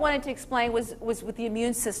this I wanted to explain was with the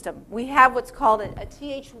immune system. We have what's called a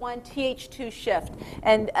Th1, Th2 shift.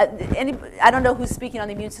 And I don't know who's speaking on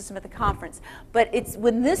the immune system at the conference, but it's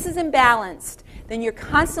when this is imbalanced, then you're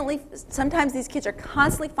constantly, sometimes these kids are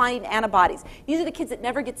constantly finding antibodies. These are the kids that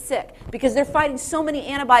never get sick because they're fighting so many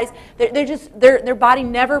antibodies. Their body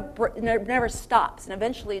never stops, and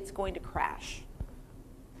eventually it's going to crash.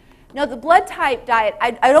 Now, the blood type diet,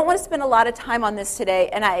 I don't want to spend a lot of time on this today,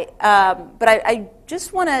 and but I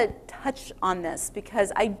just want to touch on this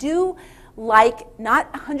because I do like,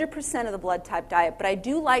 not 100% of the blood type diet, but I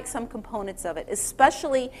do like some components of it,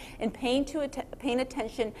 especially in paying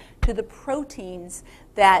attention to the proteins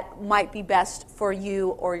that might be best for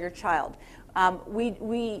you or your child.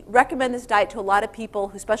 We recommend this diet to a lot of people,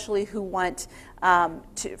 especially who want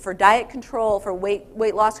for diet control, for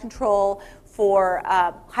weight loss control, for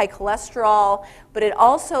high cholesterol, but it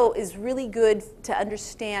also is really good to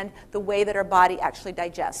understand the way that our body actually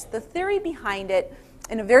digests. The theory behind it,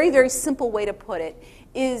 in a very, very simple way to put it,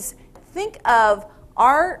 is think of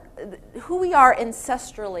who we are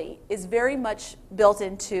ancestrally is very much built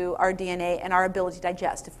into our DNA and our ability to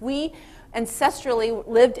digest. If we ancestrally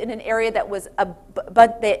lived in an area that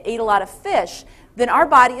that ate a lot of fish, then our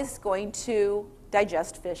body is going to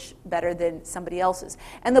digest fish better than somebody else's.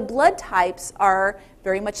 And the blood types are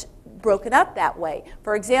very much broken up that way.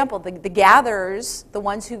 For example, the gatherers, the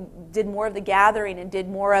ones who did more of the gathering and did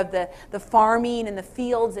more of the farming and the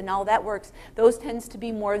fields and all that works, those tends to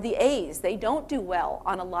be more of the A's. They don't do well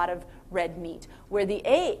on a lot of red meat, where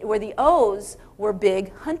the O's were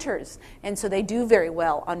big hunters, and so they do very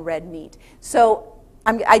well on red meat. So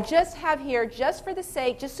I just have here, just for the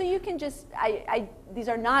sake, just so you can these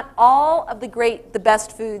are not all of the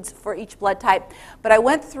best foods for each blood type, but I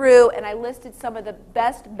went through and I listed some of the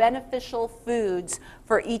best beneficial foods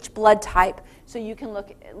for each blood type, so you can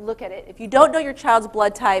look at it. If you don't know your child's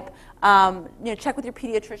blood type, check with your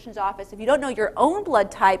pediatrician's office. If you don't know your own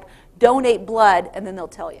blood type, donate blood, and then they'll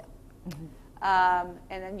tell you. Mm-hmm.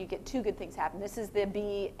 And then you get two good things happen. This is the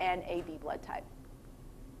B and AB blood type.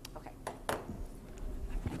 Okay.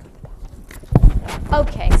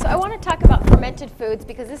 Okay, so I want to talk about fermented foods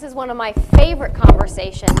because this is one of my favorite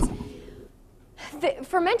conversations.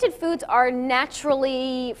 Fermented foods are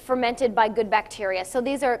naturally fermented by good bacteria. So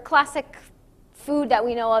these are classic food that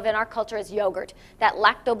we know of in our culture as yogurt. That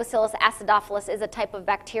Lactobacillus acidophilus is a type of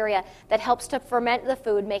bacteria that helps to ferment the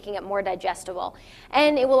food, making it more digestible.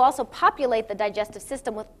 And it will also populate the digestive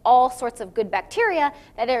system with all sorts of good bacteria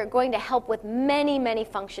that are going to help with many, many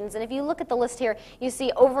functions. And if you look at the list here, you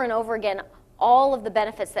see over and over again all of the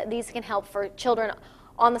benefits that these can help for children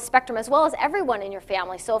on the spectrum, as well as everyone in your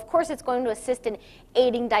family. So of course it's going to assist in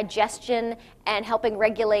aiding digestion and helping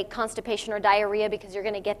regulate constipation or diarrhea, because you're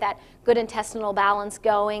going to get that good intestinal balance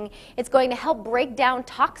going. It's going to help break down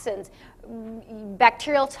toxins,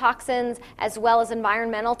 bacterial toxins as well as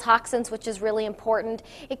environmental toxins, which is really important.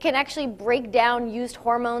 It can actually break down used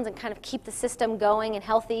hormones and kind of keep the system going and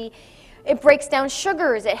healthy. It breaks down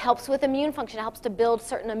sugars. It helps with immune function. It helps to build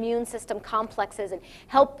certain immune system complexes and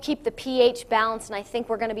help keep the pH balanced. And I think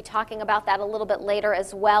we're going to be talking about that a little bit later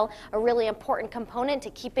as well. A really important component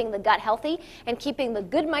to keeping the gut healthy and keeping the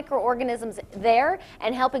good microorganisms there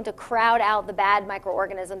and helping to crowd out the bad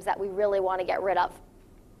microorganisms that we really want to get rid of.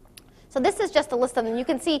 So this is just a list of them. You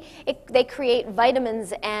can see they create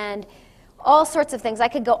vitamins and all sorts of things. I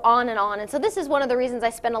could go on. And so this is one of the reasons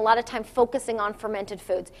I spend a lot of time focusing on fermented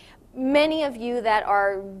foods. Many of you that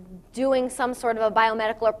are doing some sort of a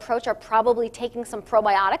biomedical approach are probably taking some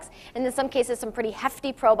probiotics, and in some cases some pretty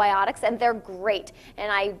hefty probiotics, and they're great, and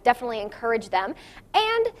I definitely encourage them.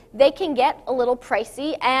 And they can get a little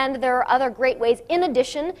pricey, and there are other great ways in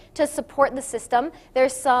addition to support the system.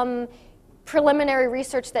 There's some preliminary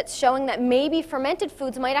research that's showing that maybe fermented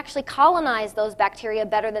foods might actually colonize those bacteria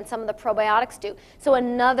better than some of the probiotics do. So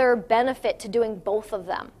another benefit to doing both of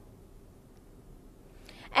them.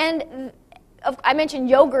 And I mentioned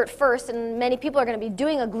yogurt first, and many people are going to be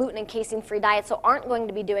doing a gluten and casein-free diet, so aren't going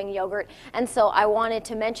to be doing yogurt. And so I wanted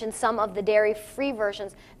to mention some of the dairy-free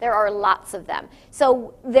versions. There are lots of them.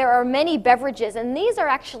 So there are many beverages, and these are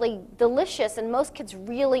actually delicious, and most kids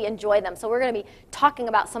really enjoy them. So we're going to be talking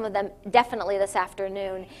about some of them definitely this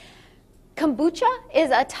afternoon. Kombucha is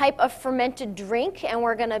a type of fermented drink, and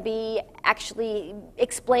we're going to be actually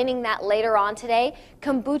explaining that later on today.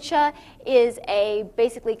 Kombucha is a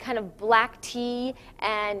basically kind of black tea,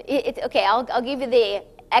 and okay, I'll give you the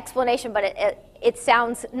explanation, but it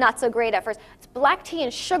sounds not so great at first. It's black tea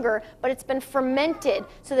and sugar, but it's been fermented,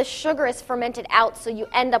 so the sugar is fermented out, so you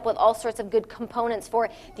end up with all sorts of good components for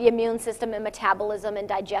the immune system and metabolism and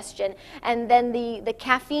digestion. And then the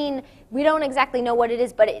caffeine, we don't exactly know what it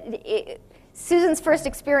is, but Susan's first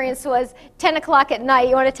experience was 10 o'clock at night.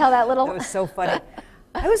 You want to tell that little? That was so funny.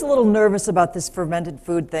 I was a little nervous about this fermented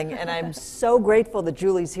food thing, and I'm so grateful that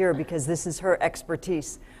Julie's here because this is her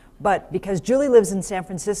expertise. But because Julie lives in San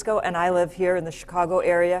Francisco and I live here in the Chicago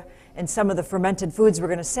area, and some of the fermented foods we're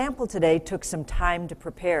going to sample today took some time to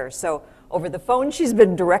prepare. So over the phone, she's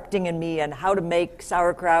been directing me on how to make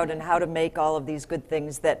sauerkraut and how to make all of these good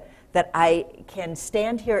things that I can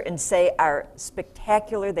stand here and say are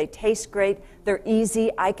spectacular. They taste great. They're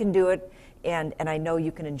easy. I can do it, and I know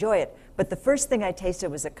you can enjoy it. But the first thing I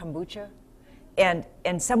tasted was a kombucha,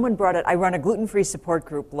 and someone brought it. I run a gluten-free support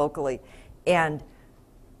group locally, and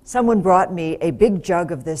someone brought me a big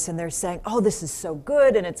jug of this, and they're saying, oh, this is so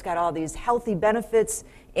good, and it's got all these healthy benefits.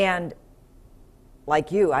 And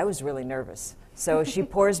like you, I was really nervous. So she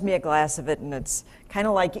pours me a glass of it, and it's kind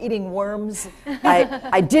of like eating worms.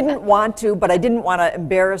 I didn't want to, but I didn't want to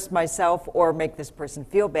embarrass myself or make this person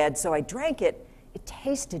feel bad, so I drank it. It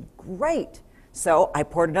tasted great. So I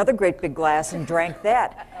poured another great big glass and drank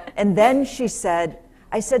that. And then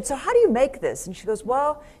I said, so how do you make this? And she goes,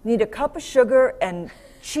 well, you need a cup of sugar and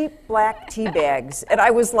cheap black tea bags. And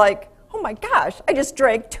I was like, oh my gosh, I just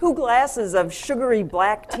drank 2 glasses of sugary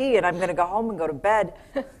black tea, and I'm going to go home and go to bed.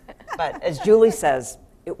 But as Julie says,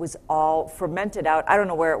 it was all fermented out. I don't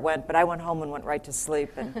know where it went, but I went home and went right to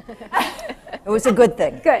sleep, and it was a good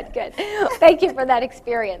thing. Good, good. Thank you for that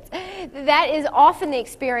experience. That is often the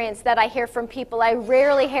experience that I hear from people. I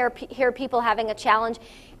rarely hear people having a challenge.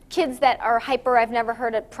 Kids that are hyper, I've never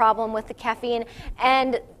heard a problem with the caffeine.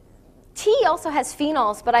 And tea also has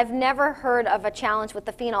phenols, but I've never heard of a challenge with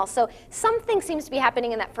the phenols. So something seems to be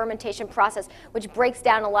happening in that fermentation process, which breaks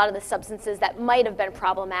down a lot of the substances that might have been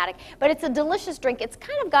problematic. But it's a delicious drink. It's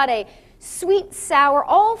kind of got a sweet, sour.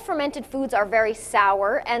 All fermented foods are very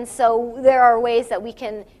sour, and so there are ways that we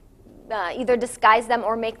can either disguise them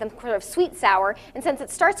or make them sort of sweet sour. And since it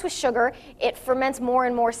starts with sugar, it ferments more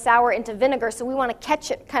and more sour into vinegar, so we want to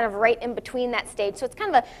catch it kind of right in between that stage. So it's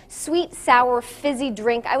kind of a sweet, sour, fizzy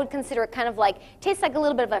drink. I would consider it kind of like, tastes like a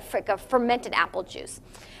little bit of a fermented apple juice.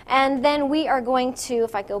 And then we are going to,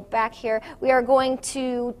 if I go back here, we are going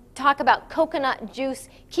to talk about coconut juice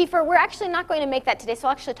kefir. We're actually not going to make that today, so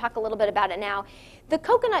I'll actually talk a little bit about it now. The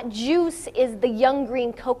coconut juice is the young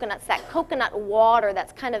green coconuts, that coconut water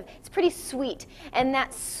that's kind of, it's pretty sweet. And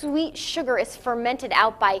that sweet sugar is fermented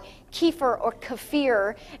out by kefir or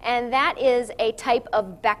kefir, and that is a type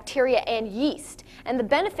of bacteria and yeast. And the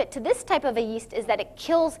benefit to this type of a yeast is that it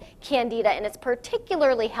kills candida, and it's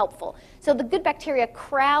particularly helpful. So the good bacteria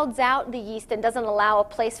crowds out the yeast and doesn't allow a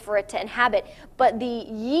place for it to inhabit, but the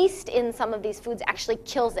yeast in some of these foods actually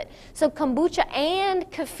kills it. So kombucha and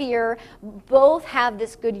kefir both have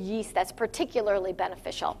this good yeast that's particularly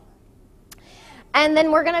beneficial. And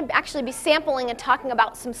then we're going to actually be sampling and talking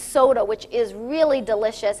about some soda, which is really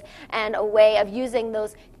delicious, and a way of using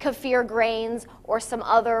those kefir grains or some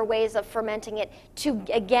other ways of fermenting it to,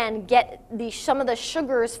 again, get some of the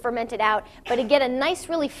sugars fermented out, but to get a nice,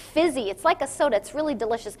 really fizzy, it's like a soda, it's really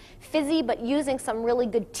delicious, fizzy, but using some really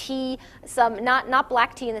good tea, some, not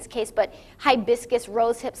black tea in this case, but hibiscus,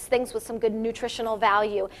 rose hips, things with some good nutritional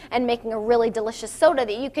value, and making a really delicious soda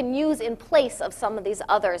that you can use in place of some of these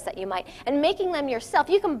others that you might. And making them yourself,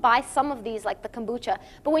 you can buy some of these like the kombucha,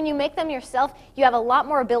 but when you make them yourself, you have a lot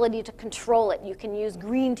more ability to control it. You can use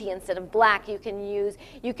green tea instead of black. You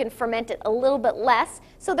can ferment it a little bit less,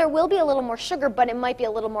 so there will be a little more sugar, but it might be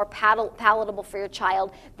a little more palatable for your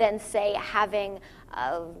child than, say, having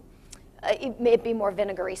it may be more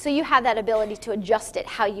vinegary. So you have that ability to adjust it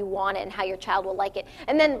how you want it and how your child will like it.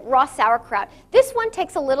 And then raw sauerkraut. This one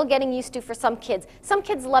takes a little getting used to for some kids. Some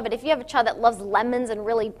kids love it. If you have a child that loves lemons and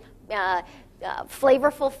really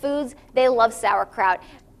flavorful foods, they love sauerkraut.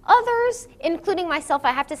 Others, including myself,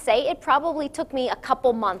 I have to say, it probably took me a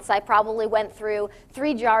couple months. I probably went through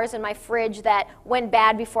 3 jars in my fridge that went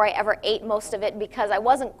bad before I ever ate most of it because I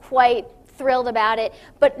wasn't quite thrilled about it,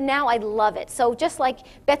 but now I love it. So just like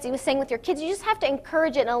Betsy was saying with your kids, you just have to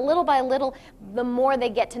encourage it, and little by little, the more they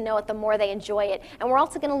get to know it, the more they enjoy it. And we're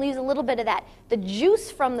also going to use a little bit of the juice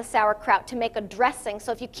from the sauerkraut to make a dressing.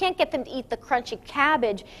 So if you can't get them to eat the crunchy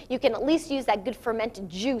cabbage, you can at least use that good fermented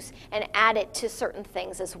juice and add it to certain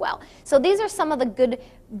things as well. So these are some of the good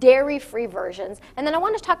dairy-free versions. And then I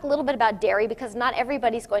want to talk a little bit about dairy because not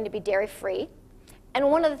everybody's going to be dairy-free. And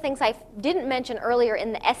one of the things I didn't mention earlier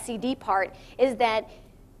in the SCD part is that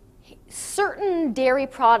certain dairy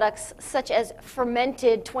products, such as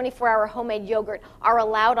fermented 24-hour homemade yogurt, are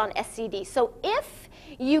allowed on SCD. So if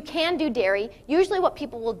you can do dairy, usually what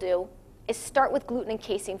people will do is start with gluten and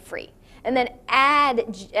casein-free, and then add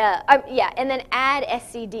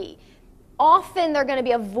SCD. Often they're going to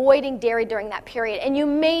be avoiding dairy during that period, and you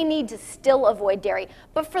may need to still avoid dairy.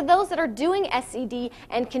 But for those that are doing SCD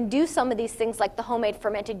and can do some of these things like the homemade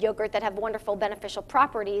fermented yogurt that have wonderful beneficial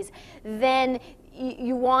properties, then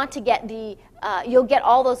you want to get you'll get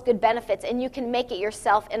all those good benefits, and you can make it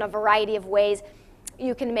yourself in a variety of ways.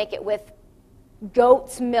 You can make it with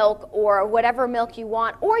goat's milk or whatever milk you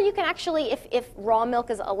want, or you can actually, if raw milk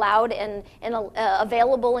is allowed and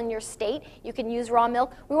available in your state, you can use raw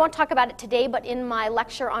milk. We won't talk about it today, but in my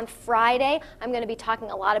lecture on Friday, I'm going to be talking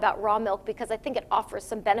a lot about raw milk because I think it offers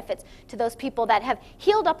some benefits to those people that have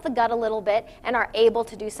healed up the gut a little bit and are able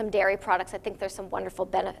to do some dairy products. I think there's some wonderful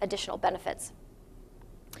additional benefits.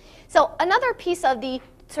 So another piece of the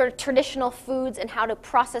sort of traditional foods and how to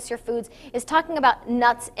process your foods is talking about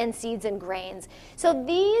nuts and seeds and grains. So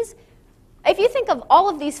these, if you think of all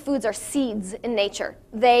of these foods are seeds in nature,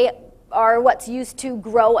 they are what's used to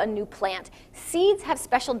grow a new plant. Seeds have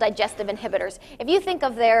special digestive inhibitors. If you think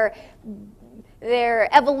of their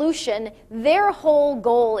their evolution, their whole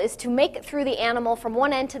goal is to make it through the animal from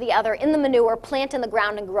one end to the other in the manure, plant in the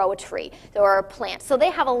ground, and grow a tree or a plant. So they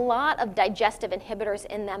have a lot of digestive inhibitors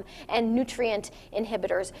in them and nutrient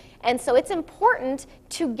inhibitors. And so it's important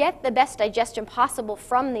to get the best digestion possible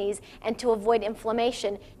from these and to avoid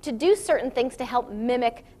inflammation, to do certain things to help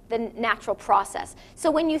mimic the natural process. So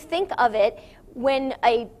when you think of it, when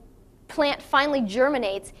a plant finally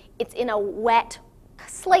germinates, it's in a wet,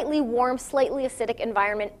 slightly warm, slightly acidic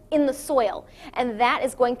environment in the soil. And that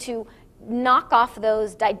is going to knock off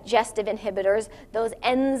those digestive inhibitors, those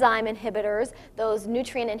enzyme inhibitors, those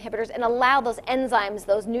nutrient inhibitors, and allow those enzymes,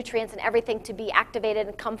 those nutrients and everything to be activated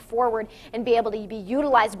and come forward and be able to be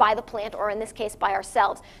utilized by the plant, or in this case by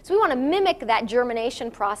ourselves. So we want to mimic that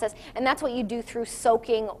germination process, and that's what you do through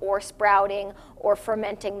soaking or sprouting or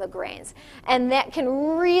fermenting the grains. And that can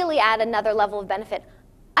really add another level of benefit.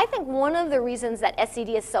 I think one of the reasons that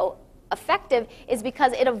SCD is so effective is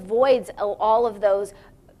because it avoids all of those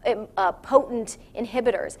potent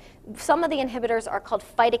inhibitors. Some of the inhibitors are called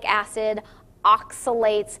phytic acid,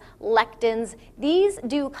 oxalates, lectins. These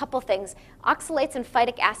do a couple things. Oxalates and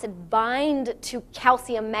phytic acid bind to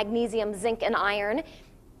calcium, magnesium, zinc, and iron.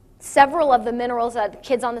 Several of the minerals that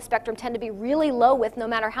kids on the spectrum tend to be really low with, no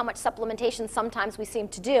matter how much supplementation sometimes we seem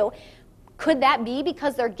to do. Could that be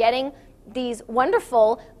because they're getting these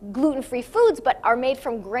wonderful gluten-free foods but are made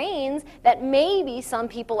from grains that maybe some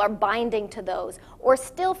people are binding to those, or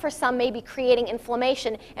still for some maybe creating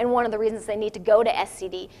inflammation, and one of the reasons they need to go to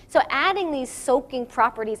SCD. So adding these soaking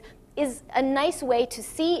properties is a nice way to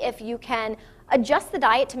see if you can adjust the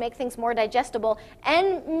diet to make things more digestible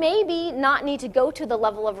and maybe not need to go to the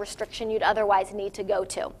level of restriction you'd otherwise need to go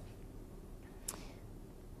to.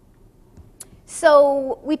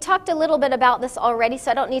 So we talked a little bit about this already, so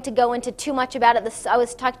I don't need to go into too much about it. I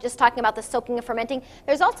was just talking about the soaking and fermenting.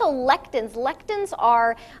 There's also lectins. Lectins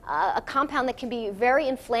are a compound that can be very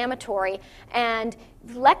inflammatory, and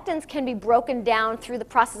lectins can be broken down through the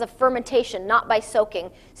process of fermentation, not by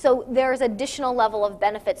soaking. So there's additional level of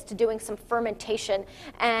benefits to doing some fermentation.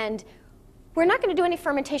 And we're not going to do any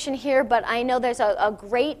fermentation here, but I know there's a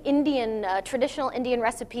great Indian, traditional Indian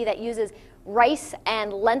recipe that uses rice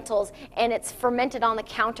and lentils, and it's fermented on the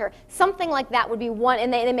counter. Something like that would be one,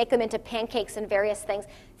 and they make them into pancakes and various things.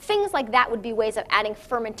 Things like that would be ways of adding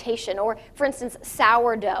fermentation, or for instance,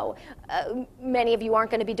 sourdough. Many of you aren't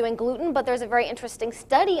going to be doing gluten, but there's a very interesting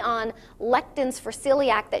study on lectins for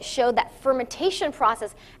celiac that showed that fermentation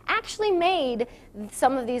process actually made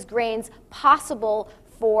some of these grains possible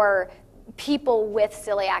for people with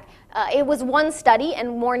celiac. It was one study,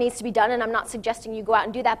 and more needs to be done, and I'm not suggesting you go out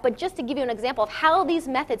and do that, but just to give you an example of how these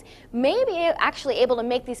methods may be actually able to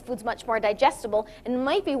make these foods much more digestible, and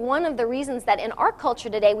might be one of the reasons that in our culture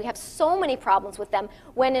today we have so many problems with them,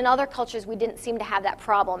 when in other cultures we didn't seem to have that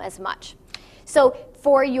problem as much. So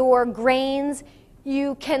for your grains,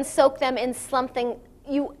 you can soak them in something.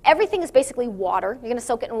 Everything is basically water. You're going to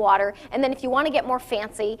soak it in water. And then if you want to get more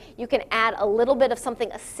fancy, you can add a little bit of something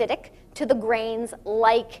acidic to the grains,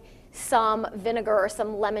 like some vinegar or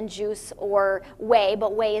some lemon juice or whey,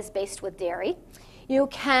 but whey is based with dairy. You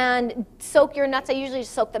can soak your nuts. I usually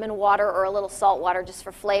just soak them in water or a little salt water just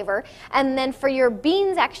for flavor. And then for your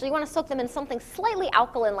beans, actually, you want to soak them in something slightly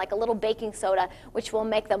alkaline, like a little baking soda, which will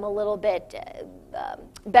make them a little bit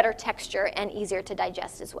better texture and easier to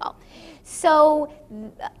digest as well. So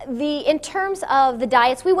in terms of the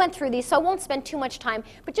diets, we went through these, so I won't spend too much time,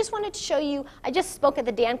 but just wanted to show you, I just spoke at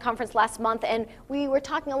the DAN conference last month, and we were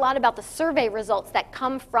talking a lot about the survey results that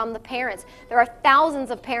come from the parents. There are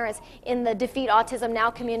thousands of parents in the Defeat Autism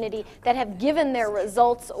Now community that have given their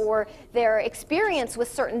results or their experience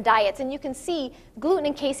with certain diets, and you can see gluten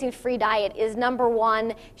and casein-free diet is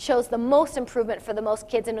 #1, shows the most improvement for the most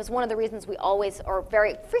kids, and is one of the reasons we always, or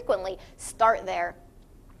very frequently, start there.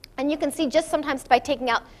 And you can see just sometimes by taking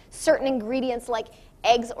out certain ingredients like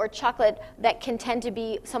eggs or chocolate that can tend to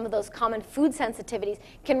be some of those common food sensitivities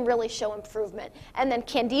can really show improvement. And then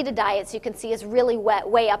Candida diets, you can see, is really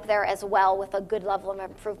way up there as well with a good level of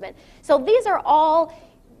improvement. So these are all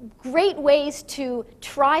great ways to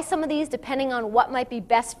try some of these depending on what might be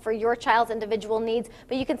best for your child's individual needs.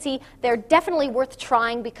 But you can see they're definitely worth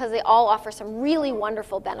trying because they all offer some really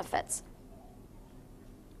wonderful benefits.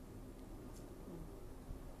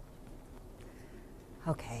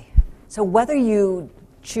 Okay, so whether you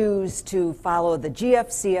choose to follow the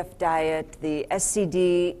GFCF diet, the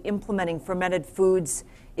SCD, implementing fermented foods,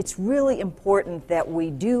 it's really important that we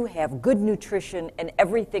do have good nutrition in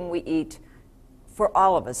everything we eat for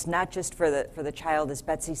all of us, not just for the child, as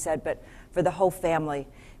Betsy said, but for the whole family.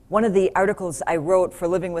 One of the articles I wrote for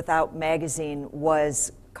Living Without magazine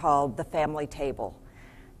was called The Family Table.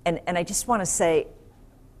 And I just want to say,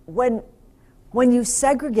 when you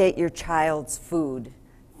segregate your child's food,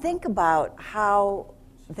 think about how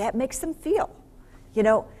that makes them feel. You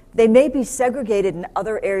know, they may be segregated in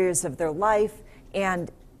other areas of their life,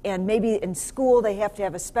 and maybe in school they have to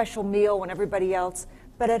have a special meal when everybody else,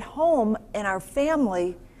 but at home, in our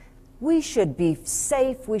family, we should be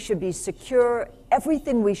safe, we should be secure.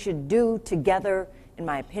 Everything we should do together, in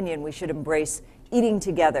my opinion, we should embrace eating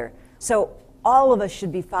together. So all of us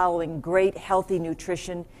should be following great, healthy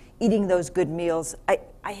nutrition, eating those good meals.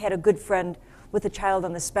 I had a good friend with a child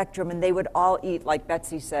on the spectrum, and they would all eat, like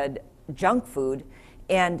Betsy said, junk food,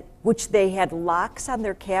 and which they had locks on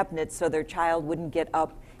their cabinets so their child wouldn't get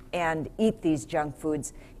up and eat these junk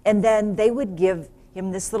foods. And then they would give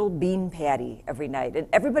him this little bean patty every night. And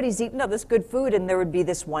everybody's eating all this good food, and there would be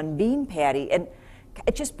this one bean patty. And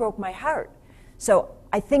it just broke my heart. So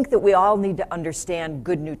I think that we all need to understand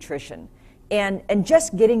good nutrition. And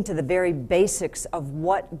just getting to the very basics of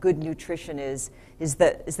what good nutrition is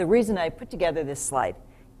the reason I put together this slide.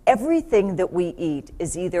 Everything that we eat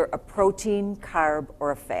is either a protein, carb,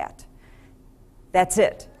 or a fat. That's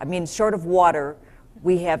it. I mean, short of water,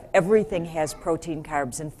 everything has protein,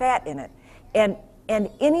 carbs, and fat in it. And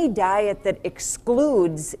any diet that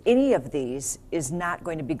excludes any of these is not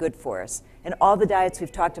going to be good for us. And all the diets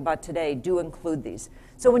we've talked about today do include these.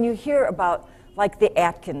 So when you hear about, like the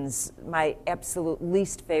Atkins, my absolute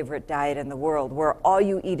least favorite diet in the world, where all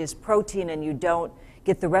you eat is protein and you don't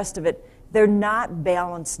get the rest of it, they're not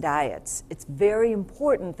balanced diets. It's very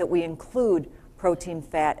important that we include protein,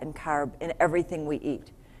 fat, and carb in everything we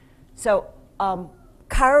eat. So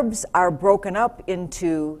carbs are broken up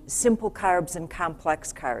into simple carbs and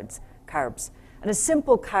complex carbs. And a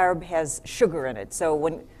simple carb has sugar in it. So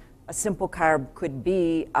when a simple carb could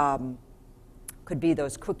be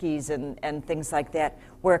those cookies and things like that,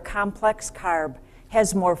 where a complex carb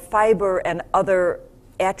has more fiber and other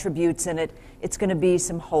attributes in it. It's going to be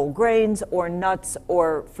some whole grains or nuts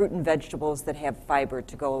or fruit and vegetables that have fiber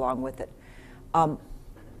to go along with it.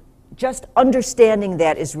 Just understanding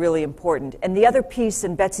that is really important. And the other piece,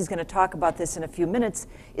 and Betsy's going to talk about this in a few minutes,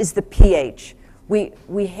 is the pH.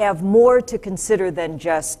 We have more to consider than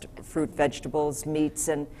just fruit, vegetables, meats,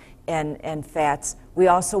 and fats. We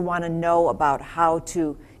also want to know about how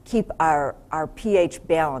to keep our pH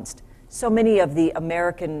balanced. So many of the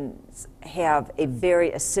Americans have a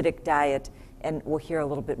very acidic diet, and we'll hear a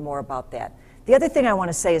little bit more about that. The other thing I want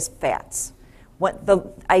to say is fats.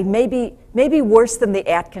 Maybe worse than the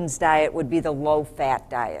Atkins diet would be the low-fat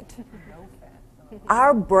diet.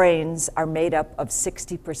 Our brains are made up of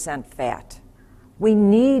 60% fat. We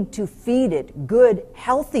need to feed it good,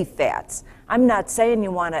 healthy fats. I'm not saying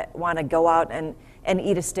you want to go out and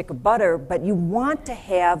eat a stick of butter, but you want to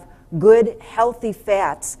have good, healthy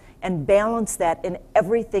fats and balance that in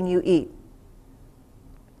everything you eat.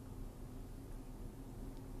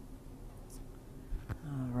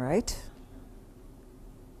 All right.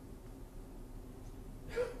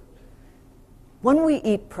 When we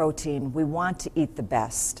eat protein, we want to eat the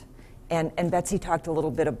best. And Betsy talked a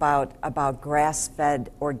little bit about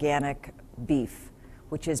grass-fed organic beef,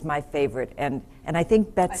 which is my favorite. And I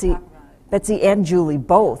think Betsy and Julie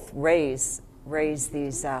both raise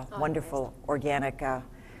these wonderful organic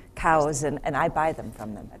cows, and I buy them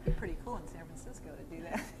from them. That'd be pretty cool in San Francisco to do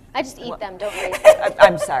that. I just eat them, don't raise them.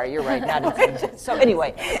 I'm sorry, you're right. Not in San Francisco. So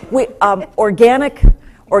anyway,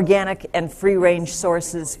 organic and free-range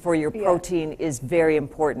sources for your protein is very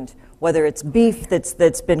important. Whether it's beef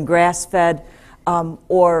that's been grass-fed,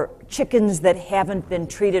 or chickens that haven't been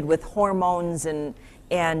treated with hormones and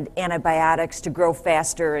antibiotics to grow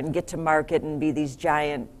faster and get to market and be these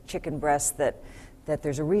giant chicken breasts that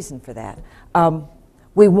there's a reason for that.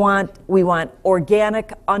 We want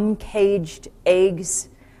organic, uncaged eggs.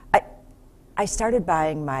 I started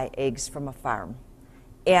buying my eggs from a farm,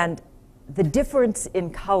 and the difference in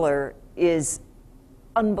color is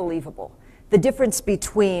unbelievable. The difference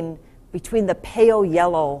between the pale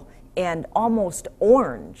yellow and almost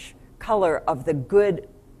orange color of the good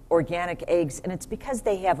organic eggs, and it's because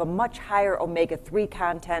they have a much higher omega-3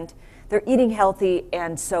 content. They're eating healthy,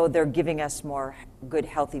 and so they're giving us more good,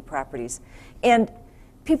 healthy properties. And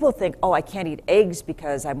people think, oh, I can't eat eggs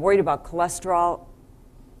because I'm worried about cholesterol.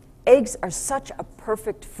 Eggs are such a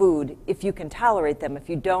perfect food if you can tolerate them. If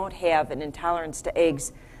you don't have an intolerance to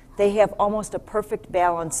eggs, they have almost a perfect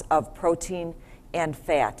balance of protein and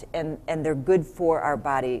fat, and they're good for our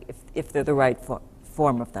body if they're the right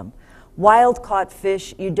form of them. Wild-caught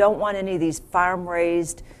fish, you don't want any of these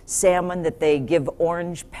farm-raised salmon that they give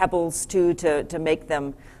orange pebbles to make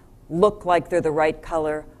them look like they're the right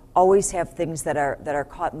color. always have things that are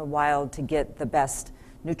caught in the wild to get the best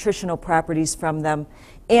nutritional properties from them,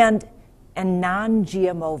 and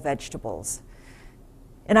non-GMO vegetables.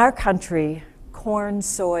 In our country, corn,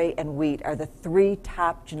 soy, and wheat are the 3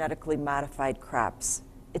 top genetically modified crops.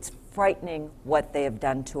 It's frightening what they have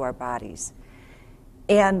done to our bodies.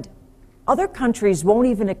 And other countries won't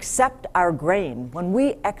even accept our grain. When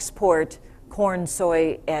we export corn,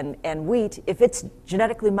 soy, and wheat, if it's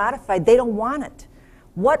genetically modified, they don't want it.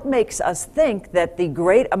 What makes us think that the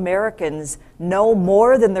great Americans know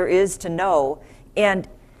more than there is to know? And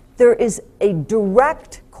there is a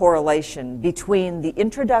direct correlation between the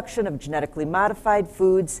introduction of genetically modified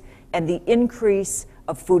foods and the increase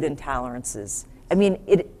of food intolerances. I mean,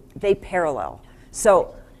 they parallel.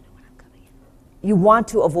 So you want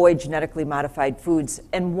to avoid genetically modified foods,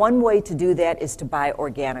 and one way to do that is to buy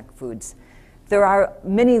organic foods. There are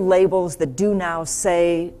many labels that do now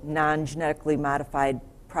say non-genetically modified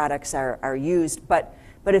products are used, but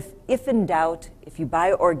if in doubt, if you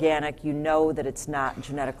buy organic, you know that it's not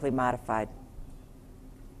genetically modified.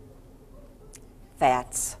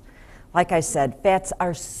 Fats. Like I said, fats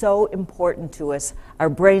are so important to us. Our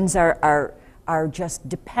brains are just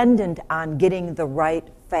dependent on getting the right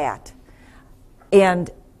fat. And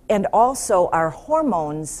also our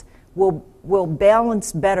hormones will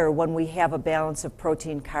balance better when we have a balance of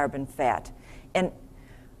protein, carb, and fat. And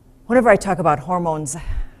whenever I talk about hormones,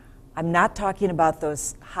 I'm not talking about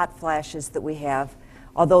those hot flashes that we have,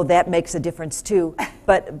 although that makes a difference too.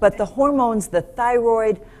 But the hormones, the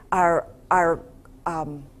thyroid, our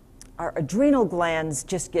adrenal glands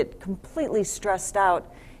just get completely stressed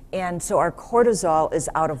out, and so our cortisol is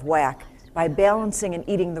out of whack. By balancing and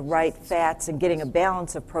eating the right fats and getting a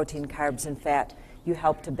balance of protein, carbs, and fat, you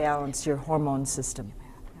help to balance your hormone system.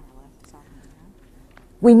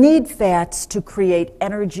 We need fats to create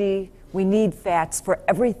energy. We need fats for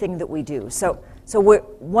everything that we do. So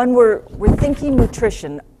when we're thinking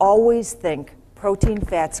nutrition, always think protein,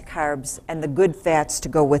 fats, carbs, and the good fats to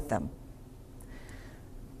go with them.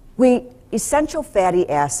 Essential fatty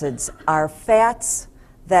acids are fats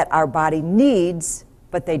that our body needs,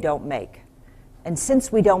 but they don't make. And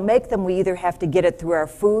since we don't make them, we either have to get it through our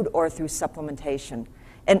food or through supplementation.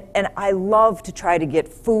 And I love to try to get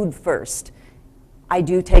food first. I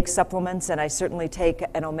do take supplements, and I certainly take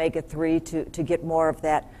an omega-3 to get more of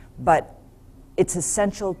that, but it's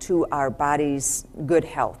essential to our body's good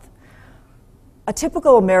health. A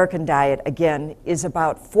typical American diet, again, is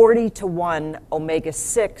about 40-to-1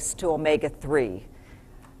 omega-6 to omega-3.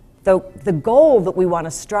 The goal that we want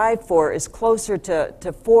to strive for is closer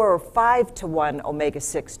to 4 or 5-to-1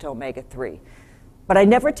 omega-6 to omega-3. But I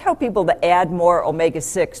never tell people to add more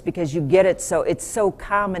omega-6 because you get it, so it's so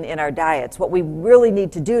common in our diets. What we really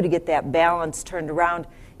need to do to get that balance turned around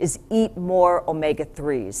is eat more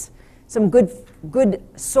omega-3s. Some good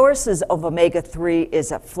sources of omega-3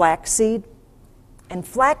 is a flaxseed. And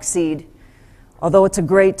flaxseed, although it's a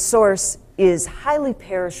great source, is highly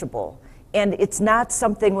perishable. And it's not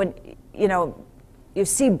something when, you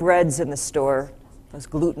see breads in the store, those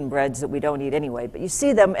gluten breads that we don't eat anyway, but you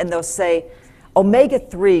see them and they'll say,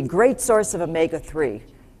 omega-3, great source of omega-3.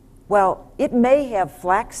 Well, it may have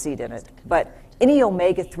flaxseed in it, but any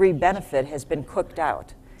omega-3 benefit has been cooked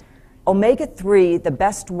out. Omega-3, the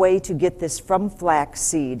best way to get this from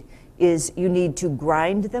flaxseed is you need to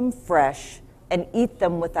grind them fresh and eat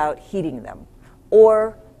them without heating them.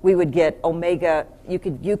 Or we would get you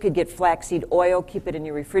could get flaxseed oil, keep it in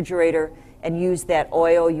your refrigerator, and use that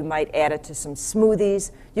oil. You might add it to some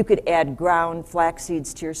smoothies. You could add ground flax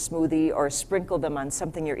seeds to your smoothie or sprinkle them on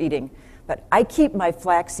something you're eating. But I keep my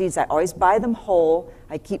flax seeds, I always buy them whole.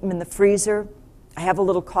 I keep them in the freezer. I have a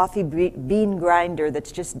little coffee bean grinder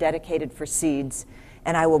that's just dedicated for seeds,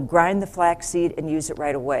 and I will grind the flax seed and use it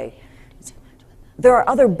right away. There are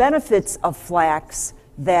other benefits of flax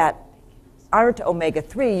that aren't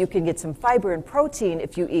omega-3. You can get some fiber and protein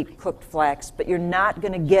if you eat cooked flax, but you're not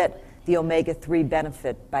going to get the omega-3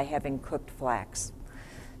 benefit by having cooked flax.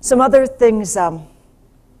 Some other things. It's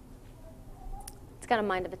got a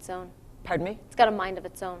mind of its own. Pardon me? It's got a mind of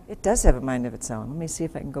its own. It does have a mind of its own. Let me see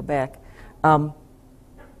if I can go back.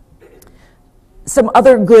 Some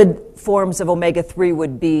other good forms of omega-3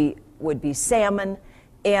 would be salmon,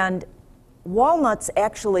 and walnuts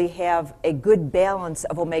actually have a good balance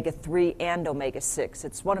of omega-3 and omega-6.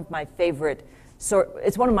 It's one of my favorite.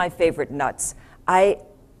 It's one of my favorite nuts. I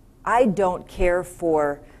don't care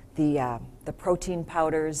for the protein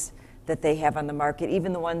powders that they have on the market,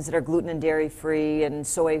 even the ones that are gluten and dairy free and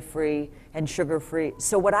soy free and sugar free.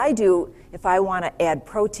 So what I do if I want to add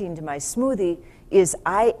protein to my smoothie is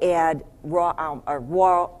I add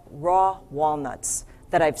raw walnuts.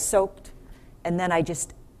 that I've soaked, and then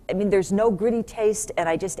there's no gritty taste, and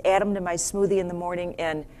I just add them to my smoothie in the morning,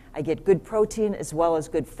 and I get good protein as well as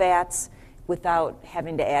good fats without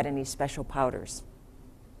having to add any special powders.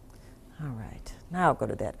 All right, now I'll go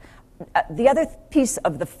to that. The other piece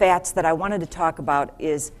of the fats that I wanted to talk about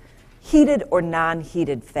is heated or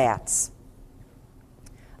non-heated fats.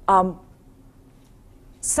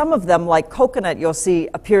 Some of them, like coconut, you'll see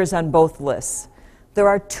appears on both lists. There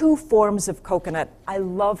are two forms of coconut. I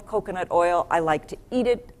love coconut oil. I like to eat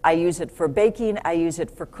it. I use it for baking. I use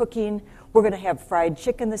it for cooking. We're going to have fried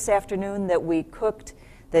chicken this afternoon that we cooked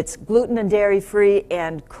that's gluten and dairy free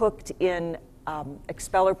and cooked in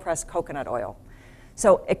expeller pressed coconut oil.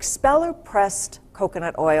 So expeller pressed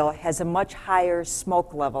coconut oil has a much higher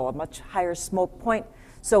smoke level, a much higher smoke point.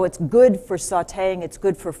 So it's good for sauteing, it's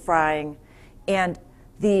good for frying. And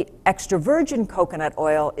the extra virgin coconut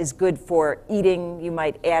oil is good for eating. You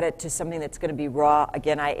might add it to something that's going to be raw.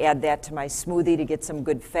 Again, I add that to my smoothie to get some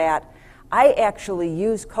good fat. I actually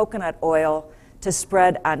use coconut oil to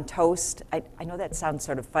spread on toast. I know that sounds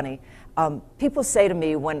sort of funny. People say to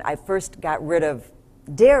me when I first got rid of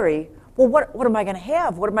dairy, well, what am I going to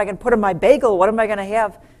have? What am I going to put on my bagel? What am I going to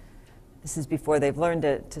have? This is before they've learned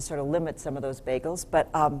to sort of limit some of those bagels.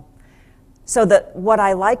 But so what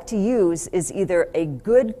I like to use is either a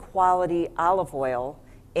good quality olive oil,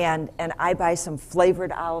 and I buy some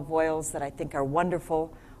flavored olive oils that I think are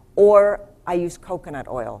wonderful, or I use coconut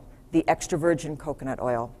oil, the extra virgin coconut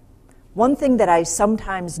oil. One thing that I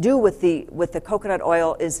sometimes do with the coconut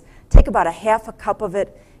oil is take about a half a cup of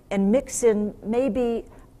it and mix in maybe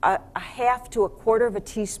a half to a quarter of a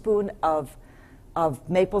teaspoon of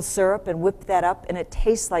maple syrup and whip that up, and it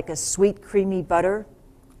tastes like a sweet, creamy butter.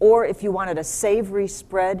 Or if you wanted a savory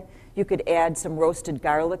spread, you could add some roasted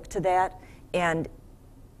garlic to that, and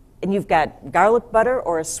you've got garlic butter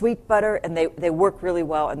or a sweet butter, and they work really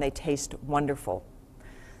well and they taste wonderful.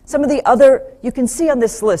 Some of the other, you can see on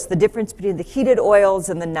this list the difference between the heated oils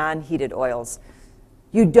and the non-heated oils.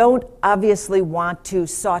 You don't obviously want to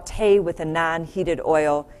saute with a non-heated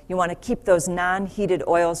oil. You want to keep those non-heated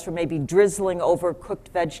oils from maybe drizzling over cooked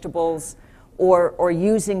vegetables or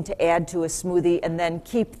using to add to a smoothie, and then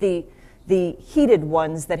keep the heated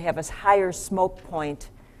ones that have a higher smoke point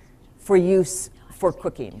for use for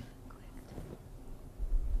cooking.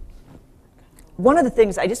 One of the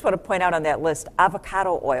things I just want to point out on that list,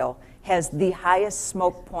 avocado oil has the highest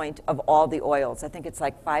smoke point of all the oils. I think it's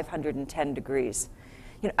like 510 degrees.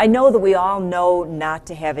 I know that we all know not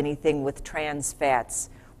to have anything with trans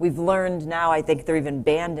fats. We've learned now, I think they're even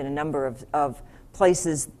banned in a number of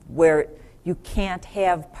places where you can't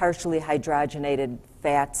have partially hydrogenated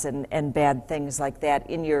fats and bad things like that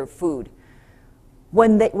in your food.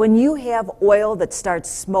 When you have oil that starts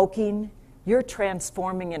smoking, you're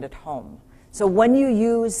transforming it at home. So when you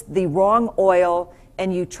use the wrong oil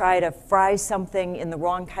and you try to fry something in the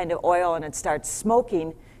wrong kind of oil and it starts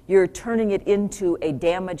smoking, you're turning it into a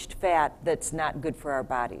damaged fat that's not good for our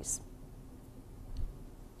bodies.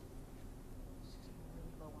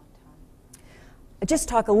 I just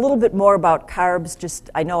talk a little bit more about carbs.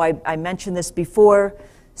 I know I mentioned this before.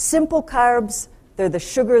 Simple carbs, they're the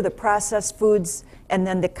sugar, the processed foods, and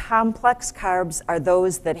then the complex carbs are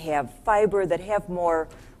those that have fiber, that have more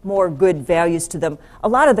good values to them. A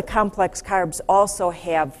lot of the complex carbs also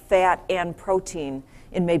have fat and protein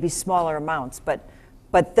in maybe smaller amounts, but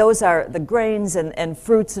those are the grains and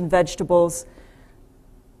fruits and vegetables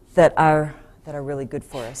that are really good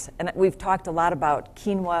for us. And we've talked a lot about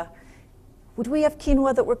quinoa. Would we have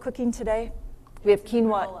quinoa that we're cooking today? We have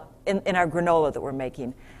quinoa in our granola that we're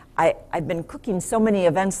making. I've been cooking so many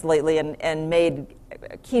events lately and made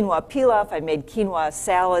quinoa pilaf, I made quinoa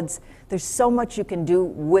salads. There's so much you can do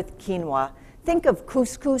with quinoa. Think of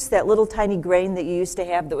couscous, that little tiny grain that you used to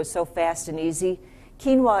have that was so fast and easy.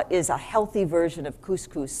 Quinoa is a healthy version of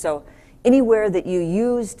couscous. So anywhere that you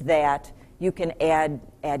used that, you can add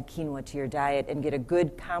quinoa to your diet and get a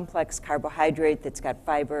good complex carbohydrate that's got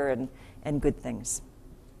fiber and good things.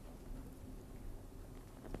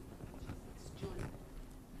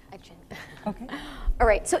 Okay. All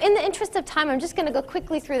right, so in the interest of time, I'm just going to go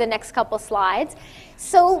quickly through the next couple slides.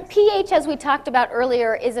 So pH, as we talked about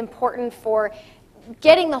earlier, is important for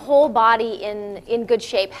getting the whole body in good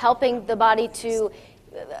shape, helping the body to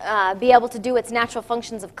be able to do its natural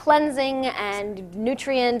functions of cleansing and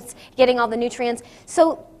nutrients, getting all the nutrients.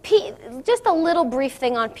 So just a little brief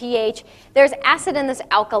thing on pH. There's acid in this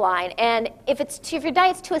alkaline, and if your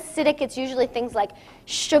diet's too acidic, it's usually things like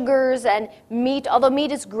sugars and meat. Although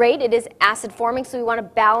meat is great, it is acid forming, so we want to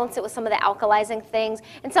balance it with some of the alkalizing things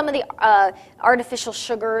and some of the artificial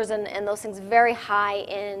sugars and those things very high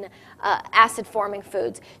in acid forming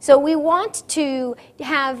foods. So we want to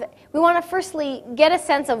firstly get a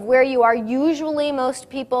sense of where you are. Usually most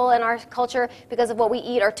people in our culture, because of what we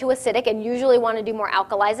eat, are too acidic and usually want to do more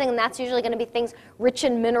alkalizing, and that's usually going to be things rich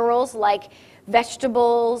in minerals like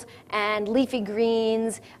vegetables and leafy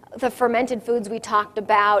greens, the fermented foods we talked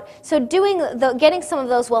about. So getting some of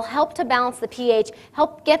those will help to balance the pH,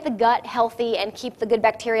 help get the gut healthy and keep the good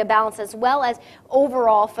bacteria balanced, as well as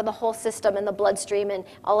overall for the whole system and the bloodstream and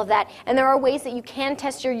all of that. And there are ways that you can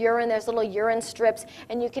test your urine. There's little urine strips,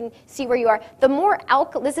 and you can see where you are. The more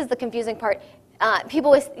this is the confusing part.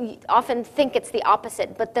 People often think it's the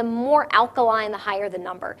opposite, but the more alkaline, the higher the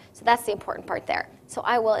number. So that's the important part there. So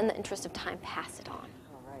I will, in the interest of time, pass it on.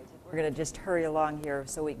 We're going to just hurry along here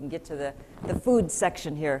so we can get to the food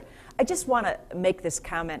section here. I just want to make this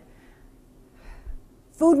comment.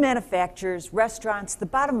 Food manufacturers, restaurants, the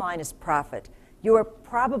bottom line is profit. You are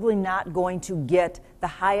probably not going to get the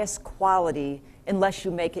highest quality unless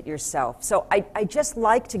you make it yourself. So I just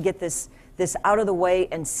like to get this out of the way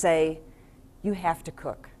and say, you have to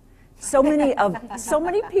cook. So many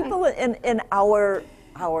people in our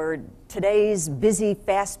today's busy,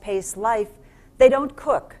 fast-paced life, they don't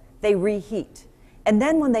cook. They reheat. And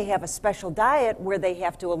then when they have a special diet where they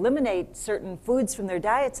have to eliminate certain foods from their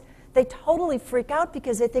diets, they totally freak out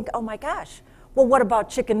because they think, oh my gosh, well, what about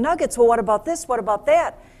chicken nuggets? Well, what about this? What about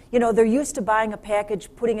that? You know, they're used to buying a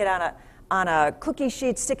package, putting it on a cookie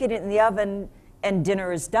sheet, sticking it in the oven, and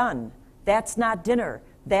dinner is done. That's not dinner.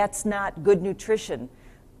 That's not good nutrition.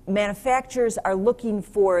 Manufacturers are looking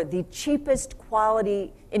for the cheapest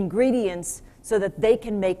quality ingredients so that they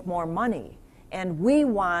can make more money. And we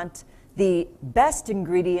want the best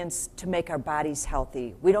ingredients to make our bodies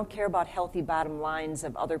healthy. We don't care about healthy bottom lines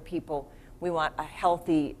of other people. We want a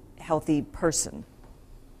healthy person.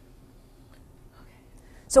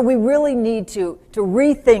 So we really need to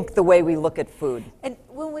rethink the way we look at food. And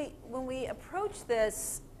when we approach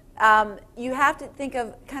this, you have to think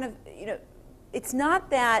of it's not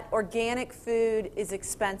that organic food is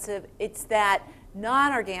expensive, it's that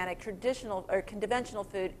non-organic, traditional, or conventional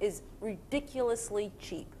food is ridiculously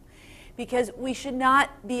cheap. Because we should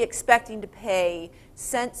not be expecting to pay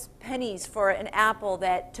pennies for an apple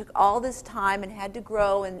that took all this time and had to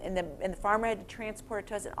grow, and the farmer had to transport it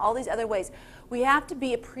to us, and all these other ways. We have to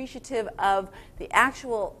be appreciative of the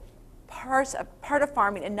actual part of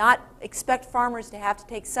farming and not expect farmers to have to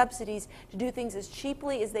take subsidies to do things as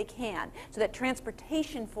cheaply as they can, so that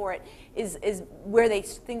transportation for it is where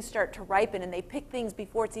things start to ripen, and they pick things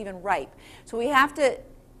before it's even ripe. So we have to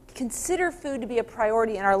consider food to be a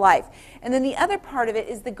priority in our life. And then the other part of it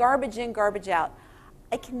is the garbage in, garbage out.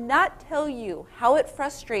 I cannot tell you how it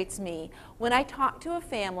frustrates me when I talk to a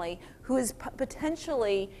family who is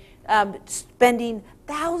potentially spending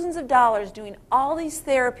thousands of dollars doing all these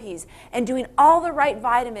therapies and doing all the right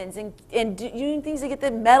vitamins and doing things to get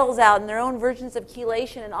the metals out and their own versions of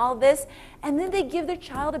chelation and all this, and then they give their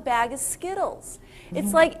child a bag of Skittles.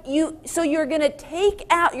 It's like you're going to take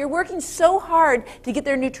out, you're working so hard to get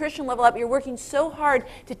their nutrition level up, you're working so hard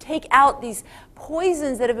to take out these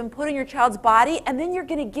poisons that have been put in your child's body, and then you're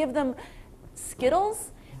going to give them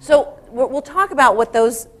Skittles? So we'll talk about what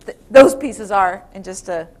those pieces are in just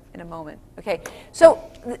in a moment. Okay,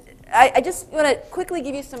 so I just want to quickly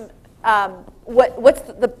give you some what's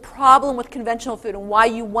the problem with conventional food and why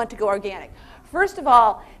you want to go organic. First of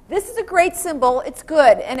all, this is a great symbol. It's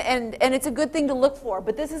good, and it's a good thing to look for,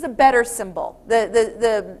 but this is a better symbol.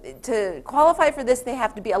 To qualify for this, they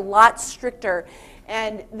have to be a lot stricter,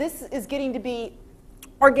 and this is getting to be,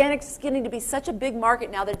 organics is getting to be such a big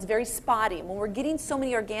market now that it's very spotty. When we're getting so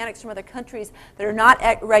many organics from other countries that are not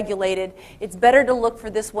regulated, it's better to look for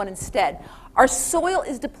this one instead. Our soil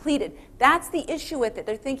is depleted. That's the issue with it.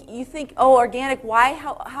 You think, oh, organic, why?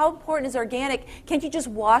 How important is organic? Can't you just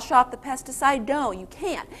wash off the pesticide? No, you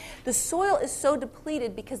can't. The soil is so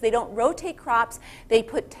depleted because they don't rotate crops. They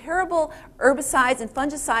put terrible herbicides and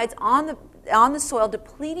fungicides on on the soil,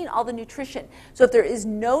 depleting all the nutrition. So if there is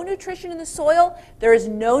no nutrition in the soil, there is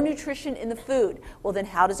no nutrition in the food. Well, then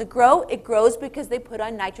how does it grow? It grows because they put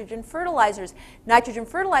on nitrogen fertilizers. Nitrogen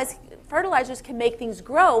fertilizers can make things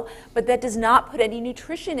grow, but that does not put any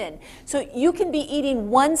nutrition in. So you can be eating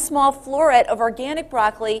one small floret of organic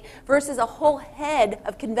broccoli versus a whole head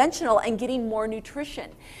of conventional and getting more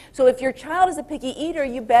nutrition. So if your child is a picky eater,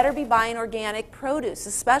 you better be buying organic produce,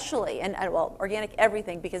 especially, and well, organic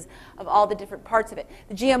everything because of all the different parts of it.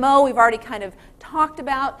 The GMO we've already kind of talked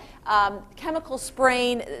about, chemical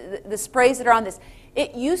spraying, the sprays that are on this.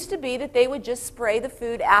 It used to be that they would just spray the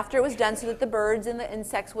food after it was done so that the birds and the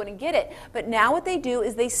insects wouldn't get it. But now what they do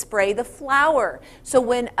is they spray the flower. So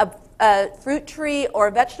when a fruit tree or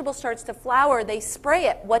a vegetable starts to flower, they spray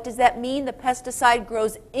it. What does that mean? The pesticide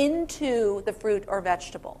grows into the fruit or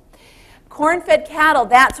vegetable. Corn-fed cattle,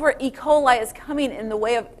 that's where E. coli is coming in the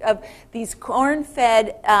way of these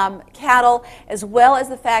corn-fed cattle, as well as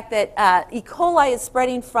the fact that E. coli is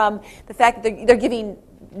spreading from the fact that they're giving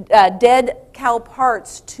dead cow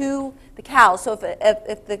parts to the cow. So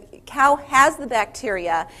if the cow has the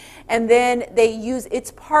bacteria and then they use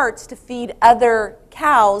its parts to feed other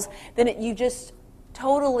cows, then you just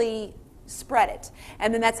totally spread it.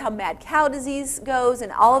 And then that's how mad cow disease goes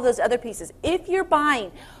and all of those other pieces. If you're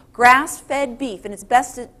buying grass-fed beef, and it's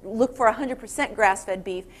best to look for 100% grass-fed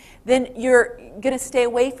beef, then you're going to stay